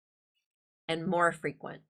together and more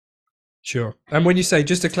frequent. Sure. And when you say,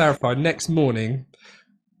 just to clarify, next morning,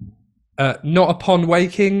 not upon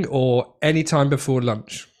waking or any time before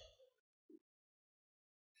lunch?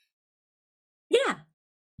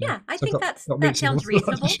 Yeah, I So think not that reaching sounds for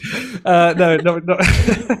reasonable. lunch. No, no.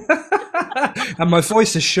 And my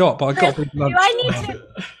voice is shot, but I got a big lunch. Do I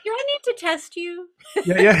need to test you?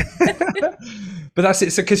 Yeah. But that's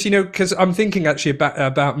it. So, because I'm thinking actually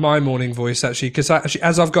about my morning voice actually, because actually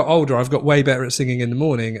as I've got older, I've got way better at singing in the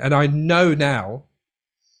morning, and I know now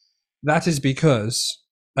that is because,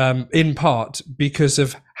 in part, because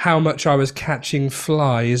of how much I was catching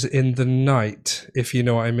flies in the night. If you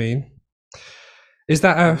know what I mean. Is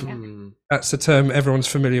that that's a term everyone's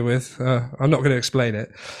familiar with? I'm not going to explain it,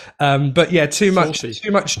 but yeah, too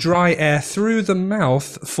much dry air through the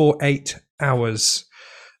mouth for 8 hours.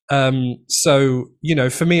 So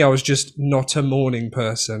for me, I was just not a morning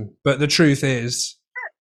person. But the truth is,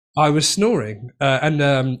 I was snoring, and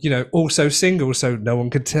also single, so no one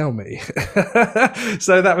could tell me.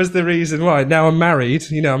 So that was the reason why. Now I'm married,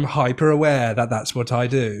 I'm hyper aware that that's what I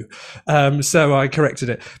do. So I corrected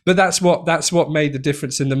it. But that's what made the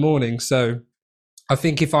difference in the morning. So I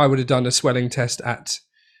think if I would have done a swelling test at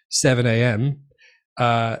 7 a.m.,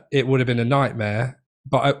 it would have been a nightmare.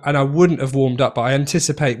 But I wouldn't have warmed up. But I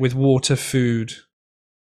anticipate with water, food,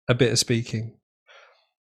 a bit of speaking.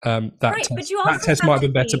 That test might have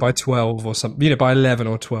been better by 12 or something, by 11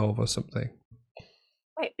 or 12 or something.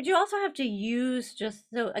 Right, but you also have to use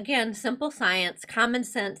again, simple science, common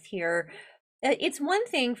sense here. It's one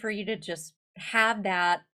thing for you to just have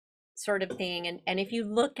that sort of thing, and if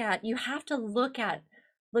you have to look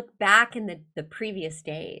back in the previous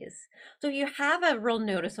days. So if you have a real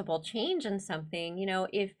noticeable change in something,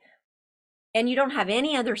 and you don't have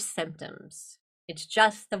any other symptoms, it's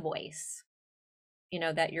just the voice,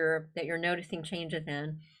 that you're noticing changes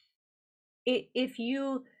in.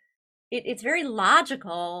 It's very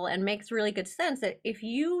logical and makes really good sense that if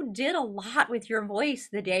you did a lot with your voice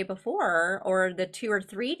the day before or the 2 or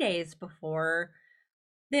 3 days before,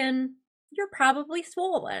 then you're probably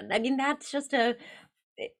swollen. I mean, that's just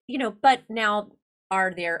but now,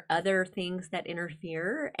 are there other things that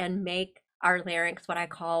interfere and make our larynx what I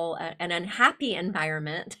call an unhappy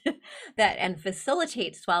environment and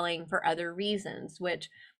facilitate swelling for other reasons, which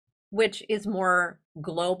is more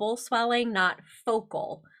global swelling, not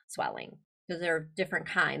focal swelling, because there are different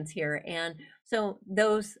kinds here. And so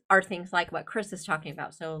those are things like what Chris is talking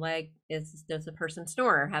about. So like, does the person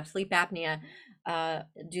snore, have sleep apnea?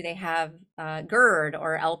 Do they have GERD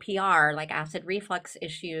or LPR, like acid reflux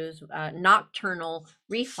issues, nocturnal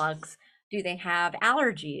reflux? Do they have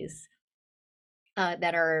allergies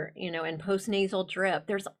that are, in postnasal drip?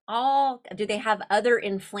 Do they have other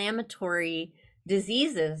inflammatory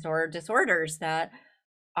diseases or disorders that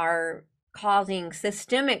are causing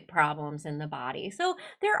systemic problems in the body? So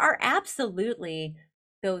there are absolutely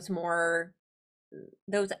those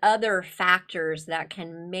other factors that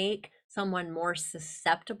can make someone more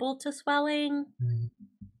susceptible to swelling.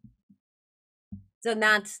 So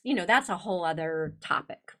that's a whole other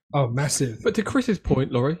topic. Oh, massive. But to Chris's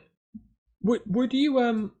point, Laurie, would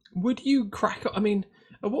you crack? I mean,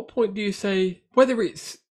 at what point do you say, whether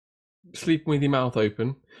it's sleeping with your mouth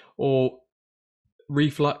open or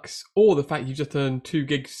reflux or the fact you've just done 2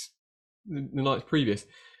 gigs the nights previous,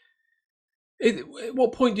 at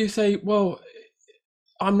what point do you say, well,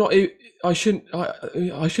 I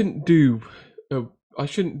shouldn't do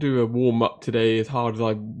a warm up today as hard as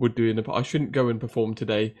I would do I shouldn't go and perform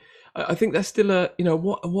today? I think that's still at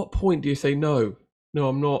what point do you say no,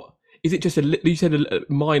 I'm not? Is it just you said a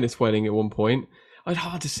minor swelling at one point? It's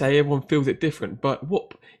hard to say. Everyone feels it different. But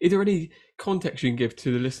what is there any context you can give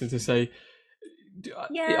to the listeners to say?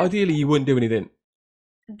 Yeah. Ideally, you wouldn't do anything.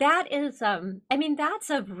 That is, that's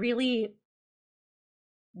a really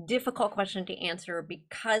difficult question to answer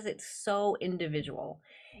because it's so individual,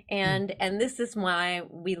 and this is why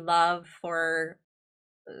we love for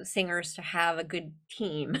singers to have a good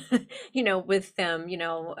team, with them,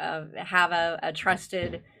 have a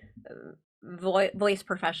trusted voice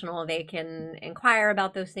professional they can inquire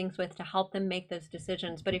about those things with to help them make those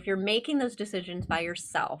decisions. But if you're making those decisions by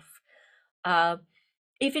yourself, uh,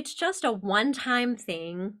 if it's just a one-time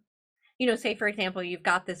thing, say for example, you've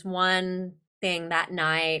got this one thing that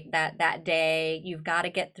night, that day, you've got to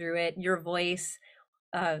get through it. Your voice,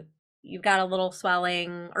 uh, you've got a little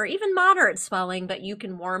swelling or even moderate swelling, but you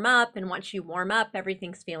can warm up. And once you warm up,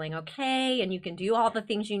 everything's feeling okay, and you can do all the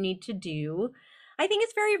things you need to do. I think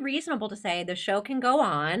it's very reasonable to say the show can go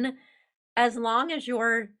on as long as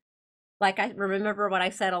you're, like, I remember what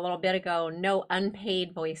I said a little bit ago, no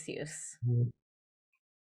unpaid voice use. Mm.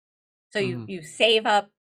 So you save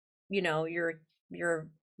up, your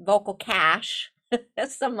vocal cash,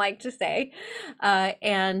 as some like to say,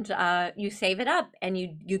 and you save it up, and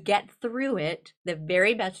you get through it the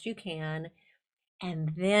very best you can,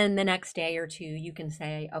 and then the next day or two you can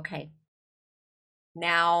say, okay,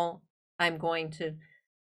 now I'm going to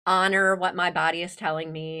honor what my body is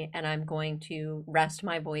telling me, and I'm going to rest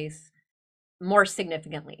my voice more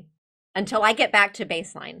significantly until I get back to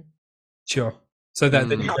baseline. Sure. So that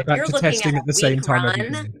then you Now, go if back you're to looking at testing a at the same week time every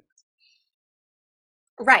run, day.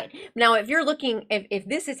 right. Now, if you're looking, if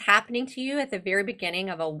this is happening to you at the very beginning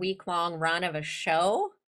of a week-long run of a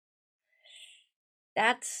show,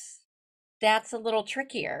 that's a little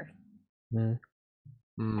trickier. Mm.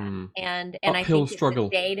 And I Uphill think struggle.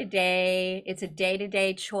 it's a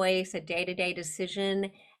day-to-day choice, a day-to-day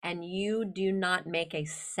decision, and you do not make a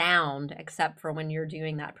sound except for when you're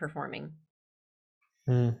doing that performing.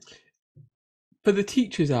 Mm. For the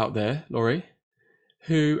teachers out there, Laurie,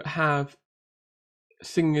 who have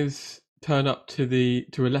singers turn up to a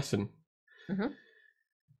lesson, Mhm.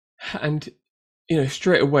 and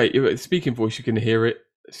straight away, speaking voice, you can hear it.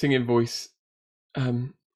 Singing voice,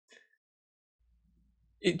 I'll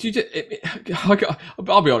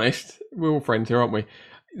be honest, we're all friends here, aren't we?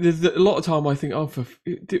 There's a lot of time I think, what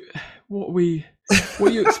are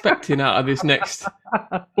you expecting out of this next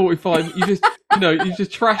 45? You just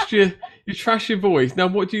trashed your voice. Now,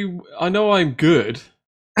 I know I'm good,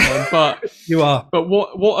 but You are. But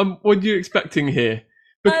what are you expecting here?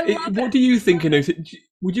 What do you think?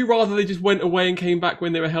 Would you rather they just went away and came back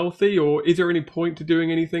when they were healthy, or is there any point to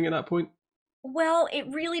doing anything at that point? Well, it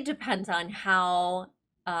really depends on how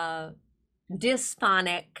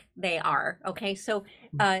dysphonic they are. Okay, so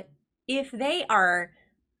if they are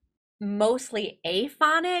mostly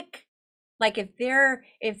aphonic, like if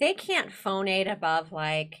they can't phonate above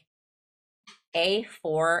like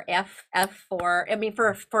A4, F4, I mean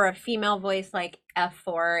for a female voice like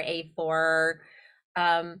F4, A4,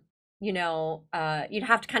 you'd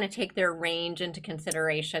have to kind of take their range into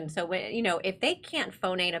consideration. So when, if they can't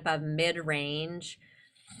phonate above mid-range,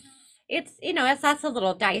 that's a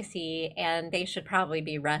little dicey, and they should probably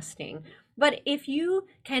be resting. But if you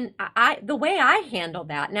can, the way I handle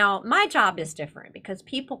that, now my job is different because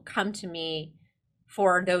people come to me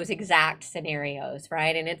for those exact scenarios,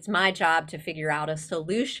 right? And it's my job to figure out a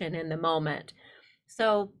solution in the moment.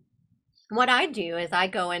 So what I do is I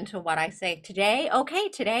go into what I say today. Okay,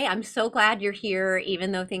 today I'm so glad you're here,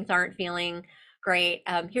 even though things aren't feeling great.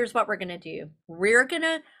 Here's what we're gonna do. We're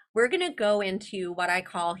gonna go into what I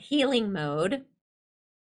call healing mode,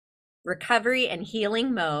 recovery and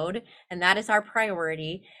healing mode, and that is our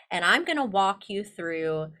priority. And I'm gonna walk you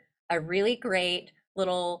through a really great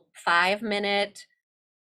little 5-minute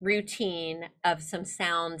routine of some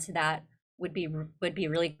sounds that would be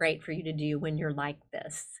really great for you to do when you're like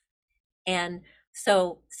this. And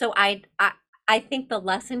so I think the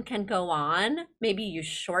lesson can go on. Maybe you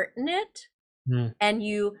shorten it, and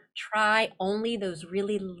you try only those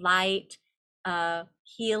really light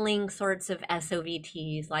healing sorts of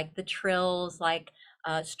SOVTs, like the trills, like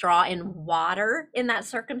straw in water. In that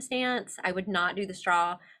circumstance, I would not do the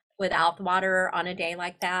straw without the water on a day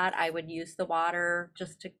like that. I would use the water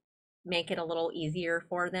just to make it a little easier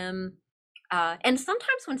for them. And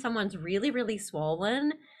sometimes when someone's really, really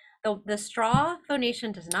swollen, the straw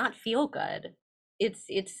phonation does not feel good. It's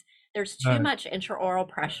there's too No. much intraoral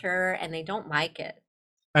pressure, and they don't like it.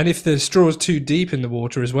 And if the straw's too deep in the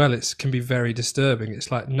water as well, it can be very disturbing. It's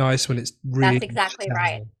like nice when it's really That's exactly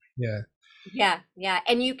right. shallow. Yeah. Yeah.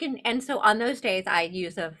 And so on those days, I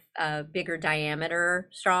use a bigger diameter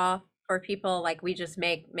straw for people. Like we just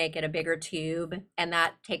make it a bigger tube, and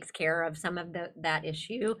that takes care of some of that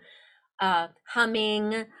issue.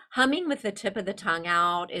 Humming with the tip of the tongue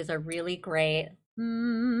out is a really great.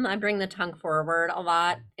 I bring the tongue forward a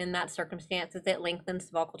lot in that circumstance, as it lengthens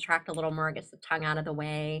the vocal tract a little more, gets the tongue out of the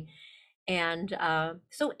way. And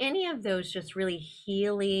so any of those just really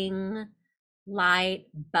healing, light,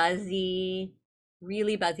 buzzy,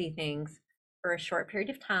 really buzzy things for a short period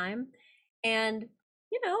of time. And,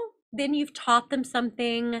 then you've taught them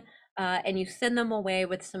something, and you send them away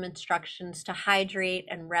with some instructions to hydrate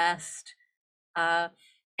and rest. Uh,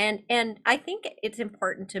 and I think it's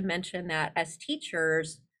important to mention that as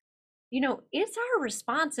teachers, it's our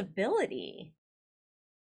responsibility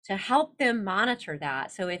to help them monitor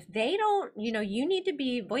that. So if they don't,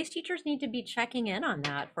 voice teachers need to be checking in on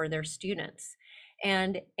that for their students.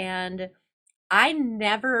 And I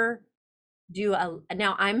never do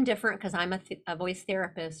now I'm different because I'm a voice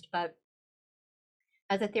therapist, but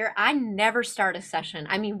as a therapist, I never start a session.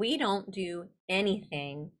 I mean, we don't do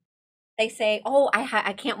anything. They say, "Oh,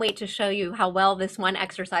 I can't wait to show you how well this one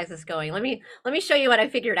exercise is going. Let me show you what I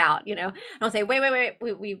figured out." And I'll say, "Wait,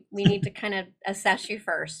 we need to kind of assess you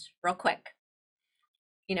first, real quick,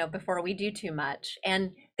 before we do too much."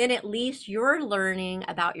 And then at least you're learning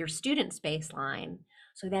about your student's baseline,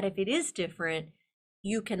 so that if it is different,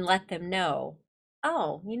 you can let them know,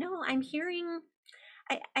 "Oh, I'm hearing.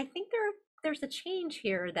 I think there's a change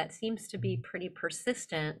here that seems to be pretty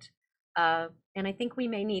persistent." And I think we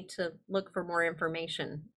may need to look for more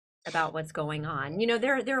information about what's going on.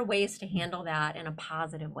 There are ways to handle that in a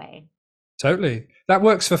positive way. Totally. That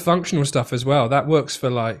works for functional stuff as well. That works for,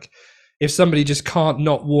 like, if somebody just can't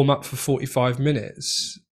not warm up for 45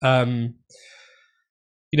 minutes,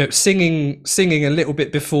 singing a little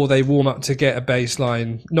bit before they warm up to get a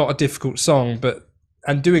baseline, not a difficult song,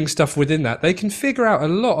 and doing stuff within that, they can figure out a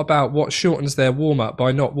lot about what shortens their warm up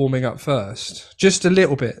by not warming up first, just a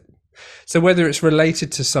little bit. So whether it's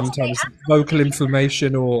related to sometimes vocal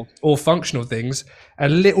inflammation or functional things, a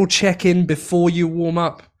little check-in before you warm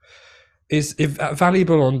up is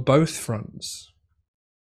valuable on both fronts.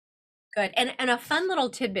 Good. And a fun little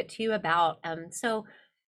tidbit too about,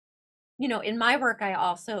 in my work, I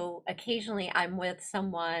also occasionally I'm with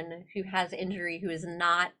someone who has injury who is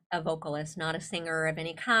not a vocalist, not a singer of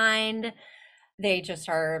any kind. They just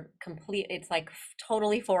are it's like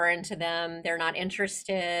totally foreign to them. They're not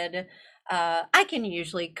interested. I can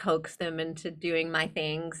usually coax them into doing my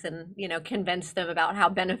things and, convince them about how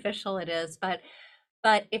beneficial it is. But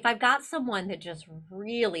if I've got someone that just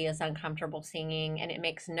really is uncomfortable singing and it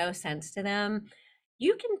makes no sense to them,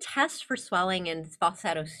 you can test for swelling in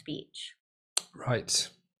falsetto speech. Right.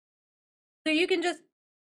 So you can just,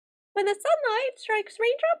 when the sunlight strikes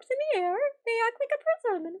raindrops in the air, they act like a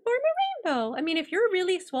prism and form a rainbow. I mean, if you're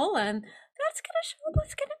really swollen, that's going to show up.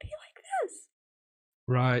 It's going to be like this.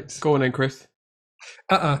 Right. Go on then, Chris.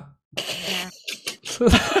 Yeah.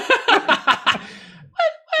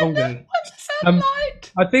 Okay.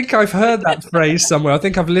 I think I've heard that phrase somewhere. I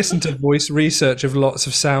think I've listened to voice research of lots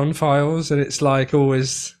of sound files, and it's like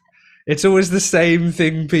always the same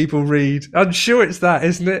thing people read. I'm sure it's that,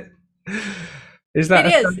 isn't it? Is that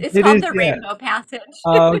it is? It's called the Rainbow Passage.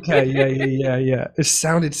 Oh, okay, yeah. It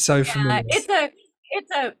sounded so familiar.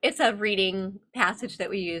 It's a reading passage that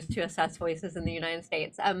we use to assess voices in the United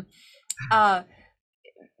States. But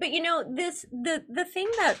the thing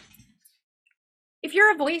that, if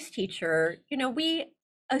you're a voice teacher, we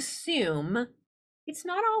assume, it's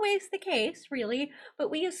not always the case really,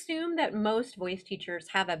 but we assume that most voice teachers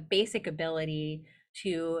have a basic ability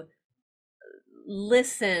to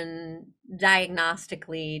listen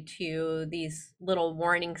diagnostically to these little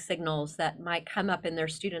warning signals that might come up in their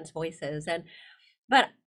students' voices. But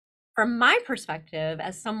from my perspective,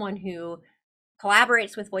 as someone who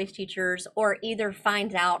collaborates with voice teachers or either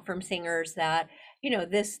finds out from singers that,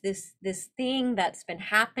 this thing that's been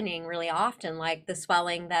happening really often, like the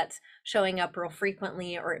swelling that's showing up real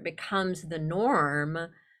frequently, or it becomes the norm,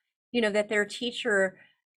 that their teacher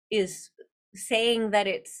is saying that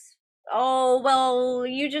it's, "Oh, well,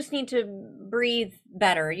 you just need to breathe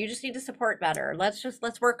better. You just need to support better. Let's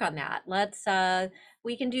work on that.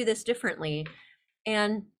 We can do this differently."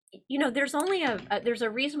 And, there's only there's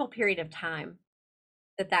a reasonable period of time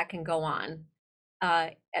that can go on,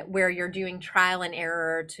 where you're doing trial and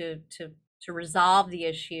error to resolve the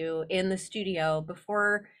issue in the studio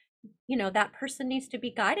before, that person needs to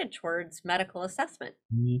be guided towards medical assessment.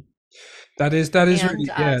 Mm-hmm. That is really,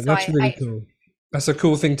 that's really cool. That's a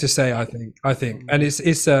cool thing to say, I think. And it's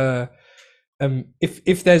if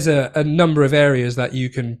there's a number of areas that you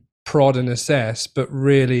can prod and assess, but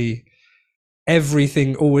really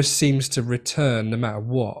everything always seems to return no matter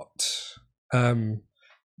what.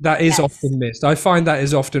 That is often missed. I find that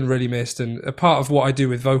is often really missed. And a part of what I do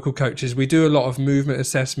with vocal coaches, we do a lot of movement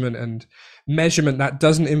assessment and measurement that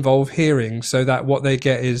doesn't involve hearing, so that what they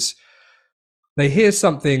get is they hear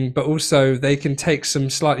something, but also they can take some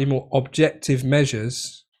slightly more objective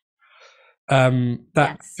measures that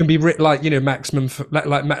Yes. can be written like, maximum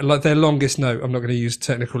like their longest note. I'm not going to use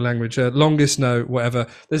technical language. Longest note, whatever.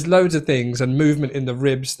 There's loads of things and movement in the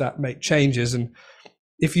ribs that make changes. And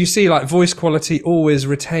if you see like voice quality always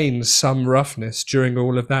retains some roughness during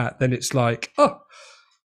all of that, then it's like, oh,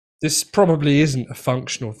 this probably isn't a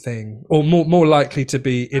functional thing, or more likely to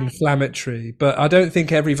be inflammatory. But I don't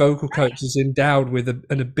think every vocal coach is endowed with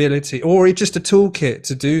an ability or just a toolkit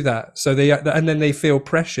to do that. So and then they feel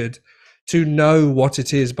pressured to know what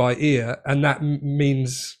it is by ear, and that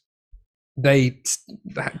means they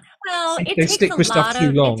stick with stuff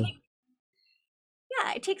too long.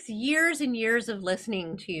 It takes years and years of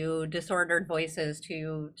listening to disordered voices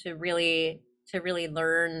to really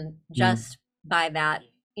learn just by that,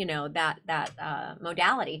 that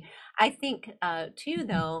modality. I think too,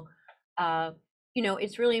 though,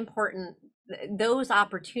 it's really important. Those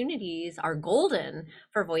opportunities are golden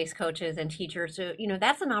for voice coaches and teachers. So,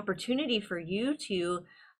 that's an opportunity for you to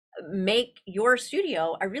make your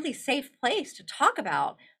studio a really safe place to talk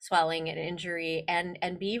about swelling and injury, and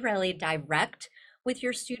be really direct with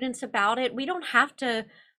your students about it. We don't have to,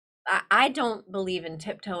 I don't believe in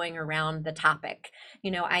tiptoeing around the topic.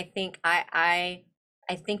 I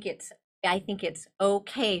think it's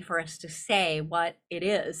okay for us to say what it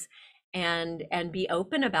is, and be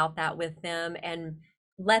open about that with them, and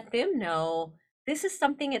let them know this is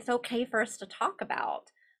something it's okay for us to talk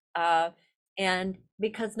about. And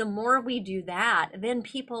because the more we do that, then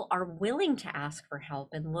people are willing to ask for help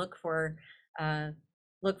and look for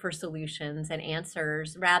solutions and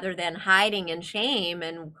answers, rather than hiding in shame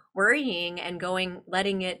and worrying and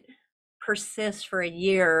letting it persist for a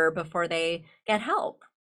year before they get help.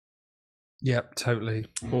 Yep, totally.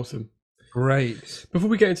 Awesome. Great. Before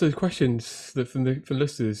we get into those questions from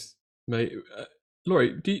listeners, mate,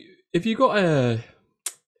 Laurie, if you got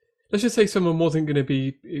let's just say someone wasn't going to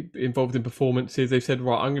be involved in performances, they've said,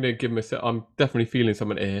 right, I'm going to give them I'm definitely feeling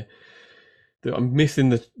something here, that I'm missing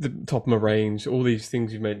the top of my range, all these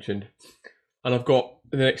things you mentioned, and I've got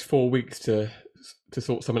the next 4 weeks to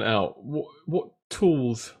sort something out. What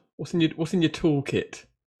tools? What's in your toolkit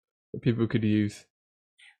that people could use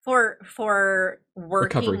for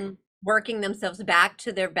recovery, working themselves back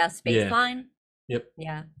to their best baseline? Yep.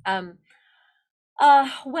 Yeah.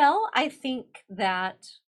 Well, I think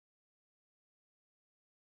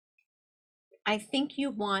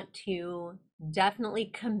you want to definitely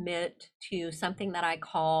commit to something that I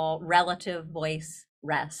call relative voice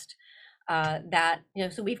rest.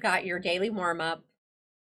 So we've got your daily warm up,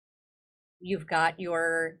 you've got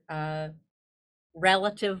your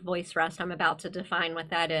relative voice rest. I'm about to define what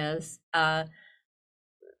that is.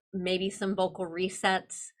 Maybe some vocal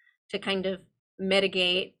resets to kind of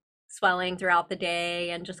mitigate swelling throughout the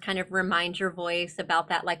day, and just kind of remind your voice about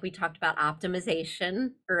that, like we talked about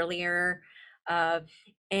optimization earlier.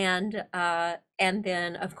 And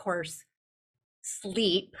then, of course,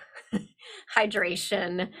 sleep,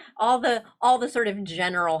 hydration, all the sort of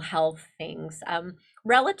general health things.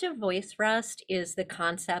 Relative voice rest is the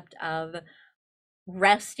concept of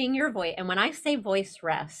resting your voice. And when I say voice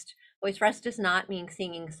rest does not mean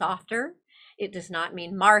singing softer. It does not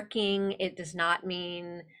mean marking. It does not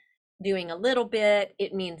mean doing a little bit.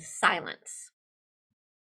 It means silence.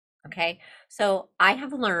 Okay. So I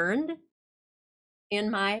have learned in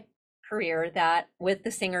my career that with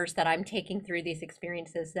the singers that I'm taking through these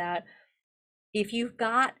experiences, that if you've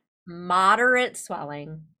got moderate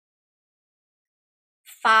swelling,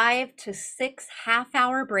 5 to 6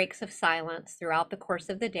 half-hour breaks of silence throughout the course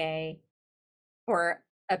of the day for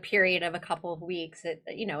a period of a couple of weeks,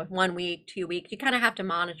 1 week, 2 weeks, you kind of have to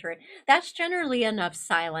monitor it. That's generally enough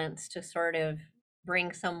silence to sort of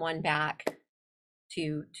bring someone back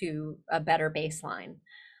to a better baseline.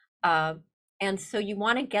 And so you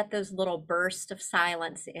want to get those little bursts of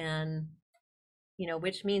silence in,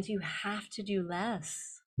 which means you have to do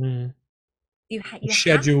less. You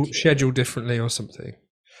schedule differently or something.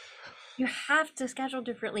 You have to schedule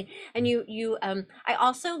differently. And I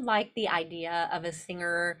also like the idea of a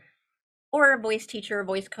singer or a voice teacher, a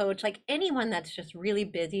voice coach, like anyone that's just really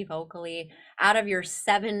busy vocally, out of your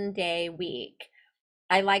 7-day week,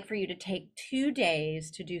 I like for you to take 2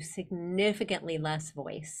 days to do significantly less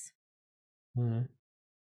voice.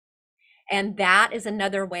 And that is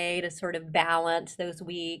another way to sort of balance those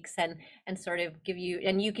weeks and sort of give you,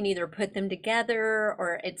 and you can either put them together,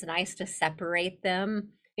 or it's nice to separate them.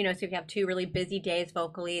 So if you have 2 really busy days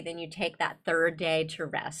vocally, then you take that 3rd day to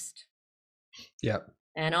rest. Yep.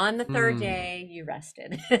 And on the 3rd day, you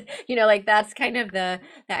rested. Like that's kind of the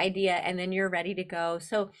idea, and then you're ready to go.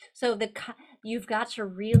 So you've got to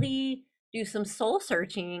really do some soul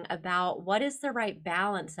searching about what is the right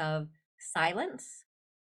balance of silence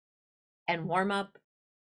and warm up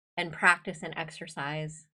and practice and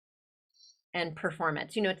exercise and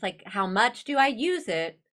performance. It's like, how much do I use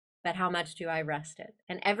it, but how much do I rest it?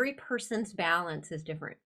 And every person's balance is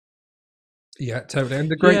different. Yeah, totally.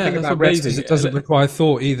 And the great thing that's about rest is amazing. it doesn't require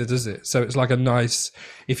thought either, does it? So it's like a nice,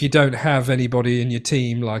 if you don't have anybody in your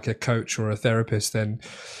team, like a coach or a therapist, then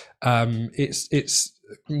it's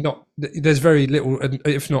not, there's very little,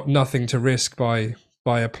 if not nothing, to risk by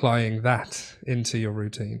applying that into your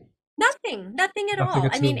routine. Nothing at Nothing all.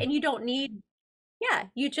 at I mean, all. and you don't need, yeah,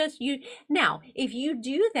 you now, if you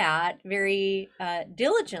do that very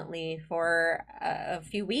diligently for a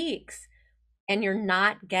few weeks, and you're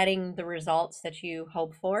not getting the results that you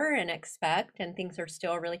hope for and expect, and things are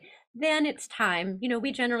still really, then it's time.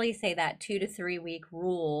 We generally say that 2 to 3 week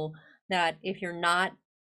rule, that if you're not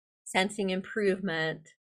sensing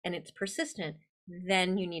improvement and it's persistent,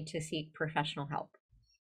 then you need to seek professional help.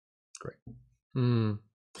 Great. And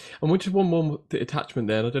which is one more attachment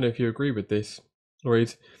there, and I don't know if you agree with this, Laurie.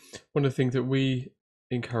 One of the things that we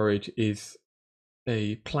encourage is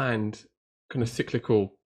a planned kind of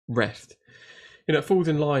cyclical rest. It falls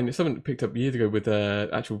in line. It's something picked up years ago with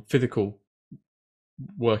actual physical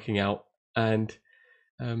working out, and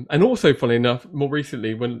also, funnily enough, more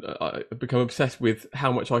recently, when I've become obsessed with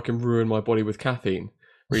how much I can ruin my body with caffeine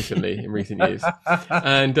in recent years.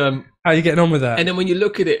 And how are you getting on with that? And then when you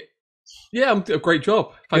look at it, yeah, I'm a great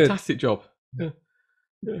job, fantastic job. Yeah.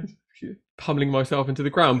 Pummeling myself into the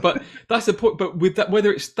ground, but that's the point. But with that,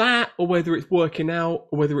 whether it's that or whether it's working out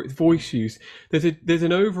or whether it's voice use, there's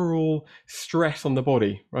an overall stress on the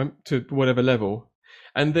body, right, to whatever level.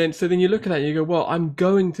 And then you look at that and you go, well, I'm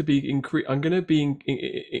going to be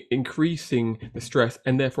increasing the stress,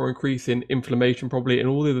 and therefore increasing inflammation probably, and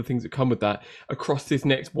all the other things that come with that across this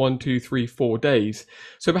next 1, 2, 3, 4 days.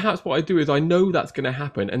 So perhaps what I do is, I know that's going to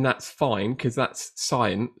happen, and that's fine because that's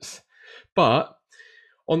science. But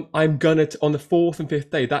on the 4th and 5th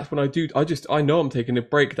day, that's when I know I'm taking a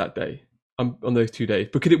break that day. On those 2 days,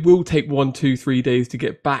 because it will take 1, 2, 3 days to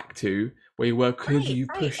get back to where you were, because you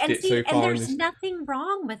pushed it so far. And there's nothing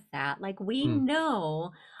wrong with that. Like, we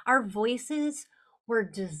know our voices were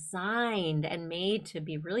designed and made to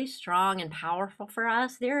be really strong and powerful for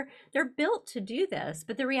us. They're built to do this.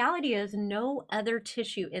 But the reality is, no other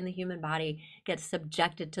tissue in the human body gets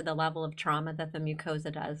subjected to the level of trauma that the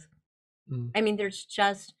mucosa does. I mean, there's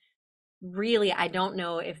just really, I don't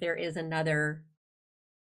know if there is another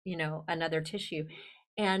tissue.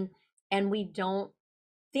 And we don't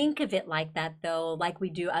think of it like that, though, like we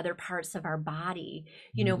do other parts of our body.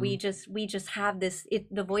 We just have this,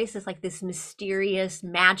 the voice is like this mysterious,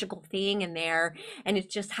 magical thing in there, and it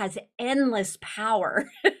just has endless power.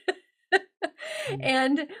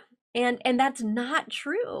 And that's not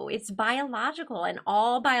true. It's biological, and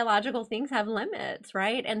all biological things have limits,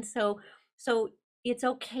 right? And so it's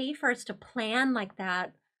okay for us to plan like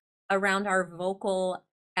that around our vocal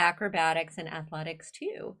acrobatics and athletics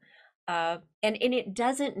too. And it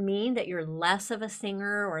doesn't mean that you're less of a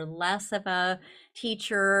singer or less of a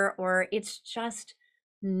teacher, or it's just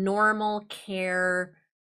normal care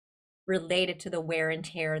related to the wear and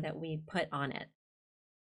tear that we put on it.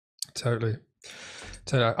 Totally.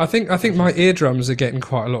 I think my eardrums are getting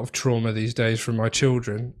quite a lot of trauma these days from my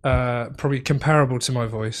children, probably comparable to my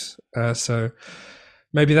voice. So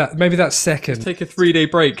maybe that's second. Just take a 3-day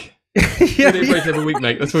break. Yeah, 3-day break every week,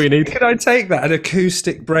 mate. That's all you need. Can I take that, an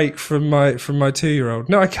acoustic break from my 2-year-old?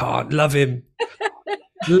 No, I can't. Love him.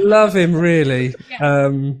 Love him, really. Yeah.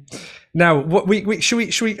 Now, what should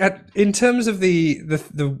we in terms of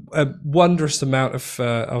the wondrous amount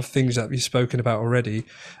of things that you've spoken about already,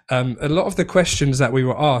 a lot of the questions that we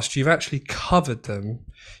were asked, you've actually covered them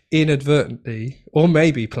inadvertently or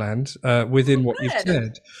maybe planned within what you've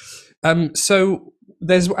said. So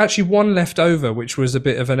there's actually one left over, which was a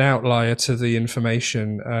bit of an outlier to the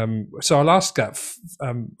information. So I'll ask that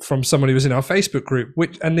from someone who was in our Facebook group,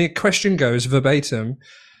 and the question goes verbatim: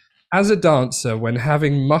 as a dancer, when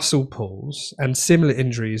having muscle pulls and similar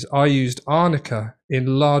injuries, I used arnica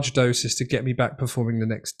in large doses to get me back performing the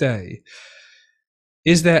next day.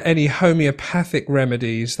 Is there any homeopathic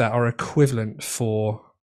remedies that are equivalent for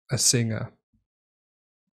a singer?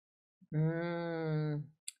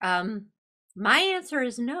 My answer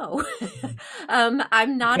is no.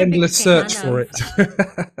 I'm not endless a big fan search for it.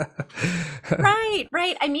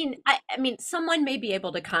 Right. I mean, someone may be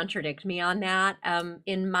able to contradict me on that.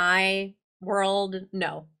 In my world,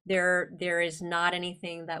 no, there is not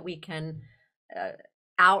anything that we can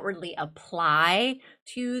outwardly apply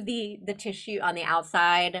to the tissue on the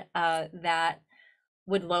outside that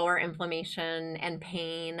would lower inflammation and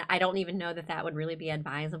pain. I don't even know that that would really be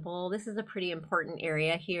advisable. This is a pretty important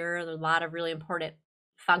area here. There's a lot of really important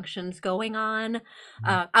functions going on.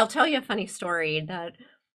 I'll tell you a funny story that,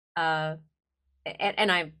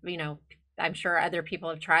 and I, I'm sure other people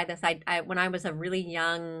have tried this. I when I was a really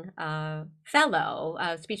young fellow,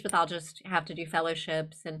 speech pathologists have to do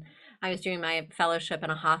fellowships, and I was doing my fellowship in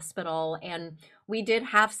a hospital, and we did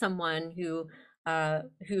have someone who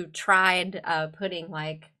tried putting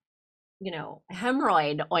like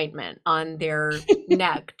hemorrhoid ointment on their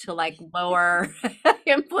neck to like lower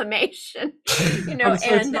inflammation, I'm so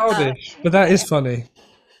and childish, but that is funny.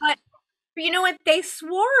 but you know what, they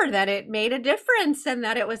swore that it made a difference and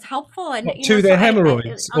that it was helpful, and What, to so their I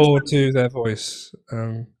hemorrhoids on or some, to their voice?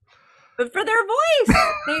 but for their voice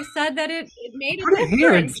they said that it made Put a it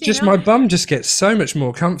here, and difference, just my bum just gets so much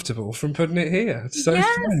more comfortable from putting it here. It's so Yes,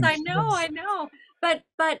 strange. I know.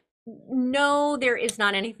 But no, there is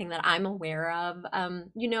not anything that I'm aware of.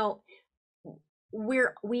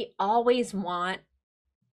 We always want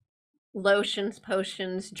lotions,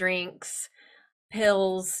 potions, drinks,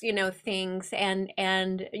 pills, things, and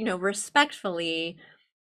respectfully,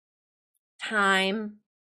 time,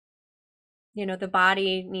 the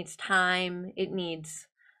body needs time, it needs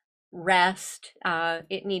rest,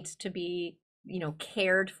 it needs to be,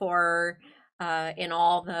 cared for in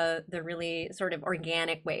all the really sort of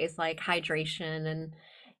organic ways like hydration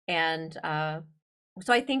and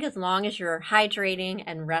so I think as long as you're hydrating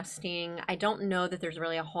and resting, I don't know that there's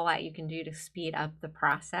really a whole lot you can do to speed up the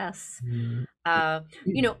process. Mm. I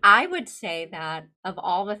would say that of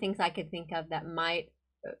all the things I could think of that might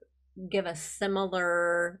give a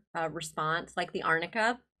similar response, like the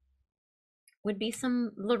arnica, would be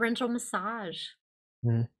some laryngeal massage.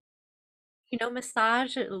 Mm.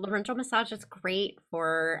 Laryngeal massage is great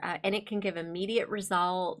for, and it can give immediate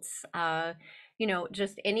results.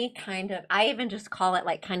 Just any kind of, I even just call it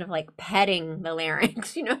like kind of like petting the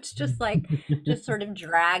larynx. It's just like, just sort of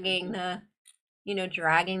dragging the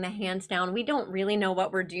hands down. We don't really know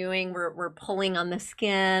what we're doing. We're pulling on the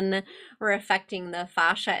skin. We're affecting the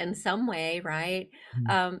fascia in some way, right?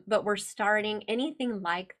 But we're starting anything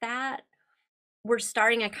like that. We're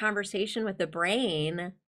starting a conversation with the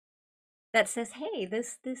brain that says, hey,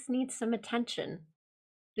 this needs some attention.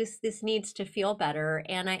 This needs to feel better.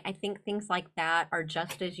 And I think things like that are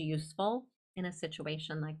just as useful in a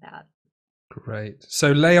situation like that. Great.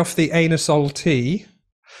 So lay off the anusol tea.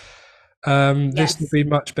 This will Yes, be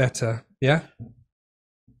much better. Yeah.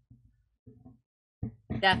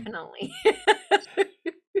 definitely.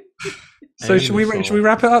 So should we Anusol.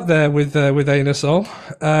 wrap it up there with anusol?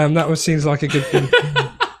 Seems like a good thing.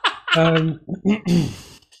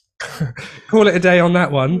 Call it a day on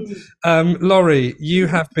that one. Laurie, you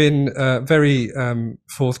have been very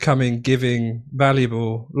forthcoming, giving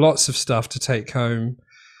valuable, lots of stuff to take home.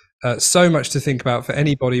 So much to think about for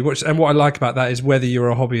anybody. And what I like about that is whether you're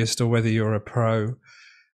a hobbyist or whether you're a pro.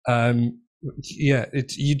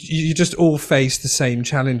 You just all face the same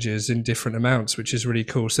challenges in different amounts, which is really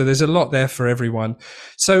cool. So there's a lot there for everyone.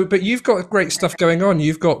 But you've got great stuff going on.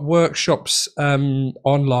 You've got workshops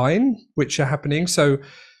online which are happening. So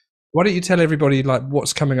why don't you tell everybody like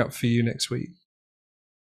what's coming up for you next week?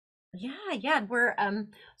 Yeah, we're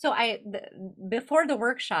before the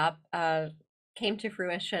workshop came to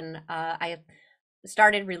fruition, I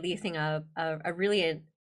started releasing a really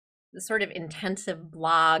sort of intensive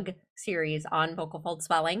blog series on vocal fold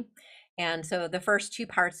swelling. And so the first two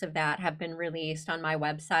parts of that have been released on my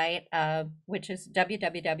website, which is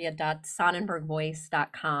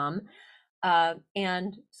www.sonnenbergvoice.com.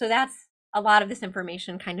 And so that's a lot of this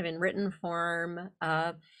information kind of in written form.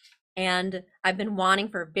 And I've been wanting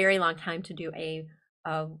for a very long time to do a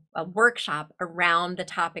workshop around the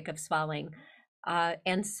topic of swelling.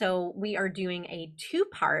 And so we are doing a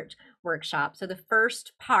two-part workshop. So the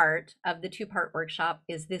first part of the two-part workshop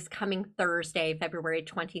is this coming Thursday, February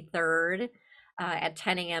 23rd at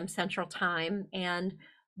 10 a.m. Central Time. And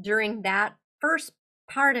during that first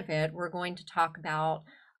part of it, we're going to talk about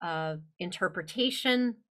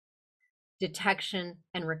interpretation, detection,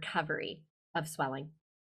 and recovery of swelling.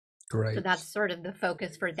 Great. So that's sort of the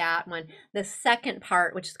focus for that one. The second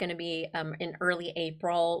part, which is going to be in early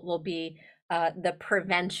April, will be the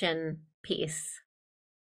prevention piece.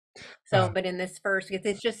 So, but in this first,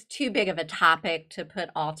 it's just too big of a topic to put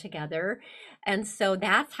all together. And so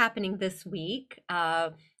that's happening this week,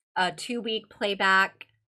 a 2-week playback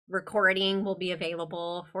recording will be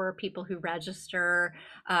available for people who register.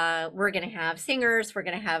 We're going to have singers, we're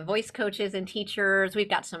going to have voice coaches and teachers. We've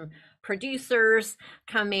got some producers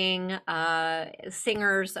coming,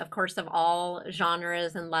 singers, of course, of all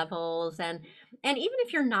genres and levels, and even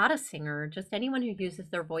if you're not a singer, just anyone who uses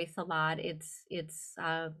their voice a lot, it's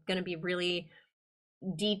going to be really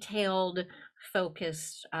detailed,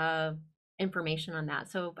 focused information on that.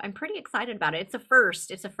 So I'm pretty excited about it. It's a first.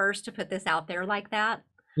 It's a first to put this out there like that.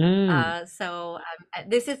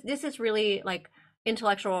 This is really like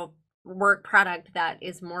intellectual work product that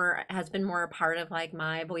is more has been more a part of like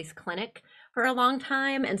my voice clinic for a long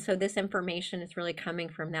time, and so this information is really coming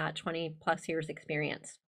from that 20 plus years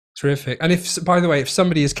experience. Terrific. And if, by the way, if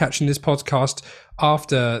somebody is catching this podcast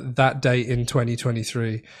after that date in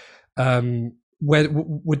 2023, where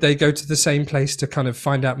would they go to the same place to kind of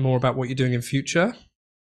find out more about what you're doing in future?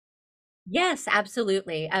 Yes,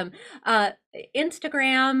 absolutely.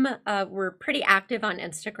 Instagram, we're pretty active on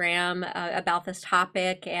Instagram about this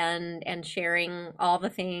topic and sharing all the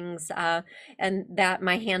things. And that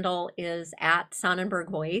my handle is at Sonnenberg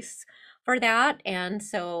Voice for that. And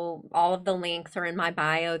so all of the links are in my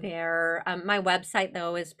bio there. My website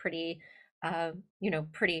though is pretty,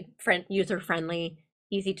 pretty user friendly,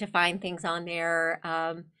 easy to find things on there.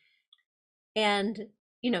 And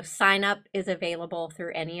sign up is available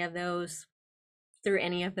through any of those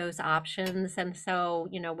options. And so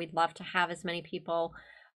we'd love to have as many people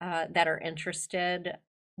that are interested.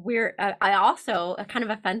 I also, a kind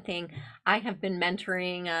of a fun thing, I have been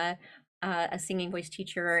mentoring a singing voice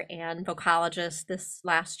teacher and vocalogist this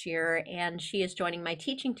last year, and she is joining my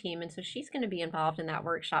teaching team, and so she's going to be involved in that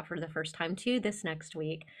workshop for the first time too this next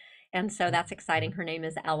week. And so that's exciting. Her name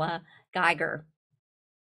is Ella Geiger.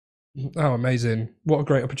 Oh, amazing. What a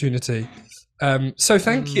great opportunity. So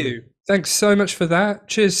thank you. Thanks so much for that.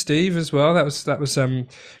 Cheers, Steve, as well. That was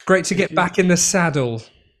great to get back in the saddle.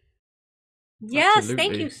 Yes, Absolutely.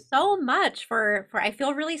 thank you so much for I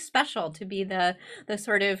feel really special to be the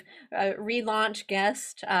sort of relaunch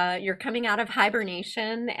guest. You're coming out of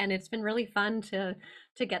hibernation, and it's been really fun to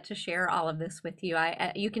get to share all of this with you.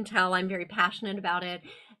 You can tell I'm very passionate about it,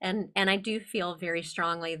 and I do feel very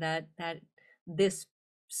strongly that this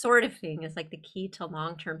sort of thing is like the key to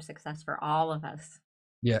long-term success for all of us.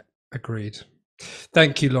 Yeah, agreed.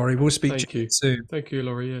 Thank you, Laurie. We'll speak to you soon. Thank you,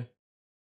 Laurie. Yeah.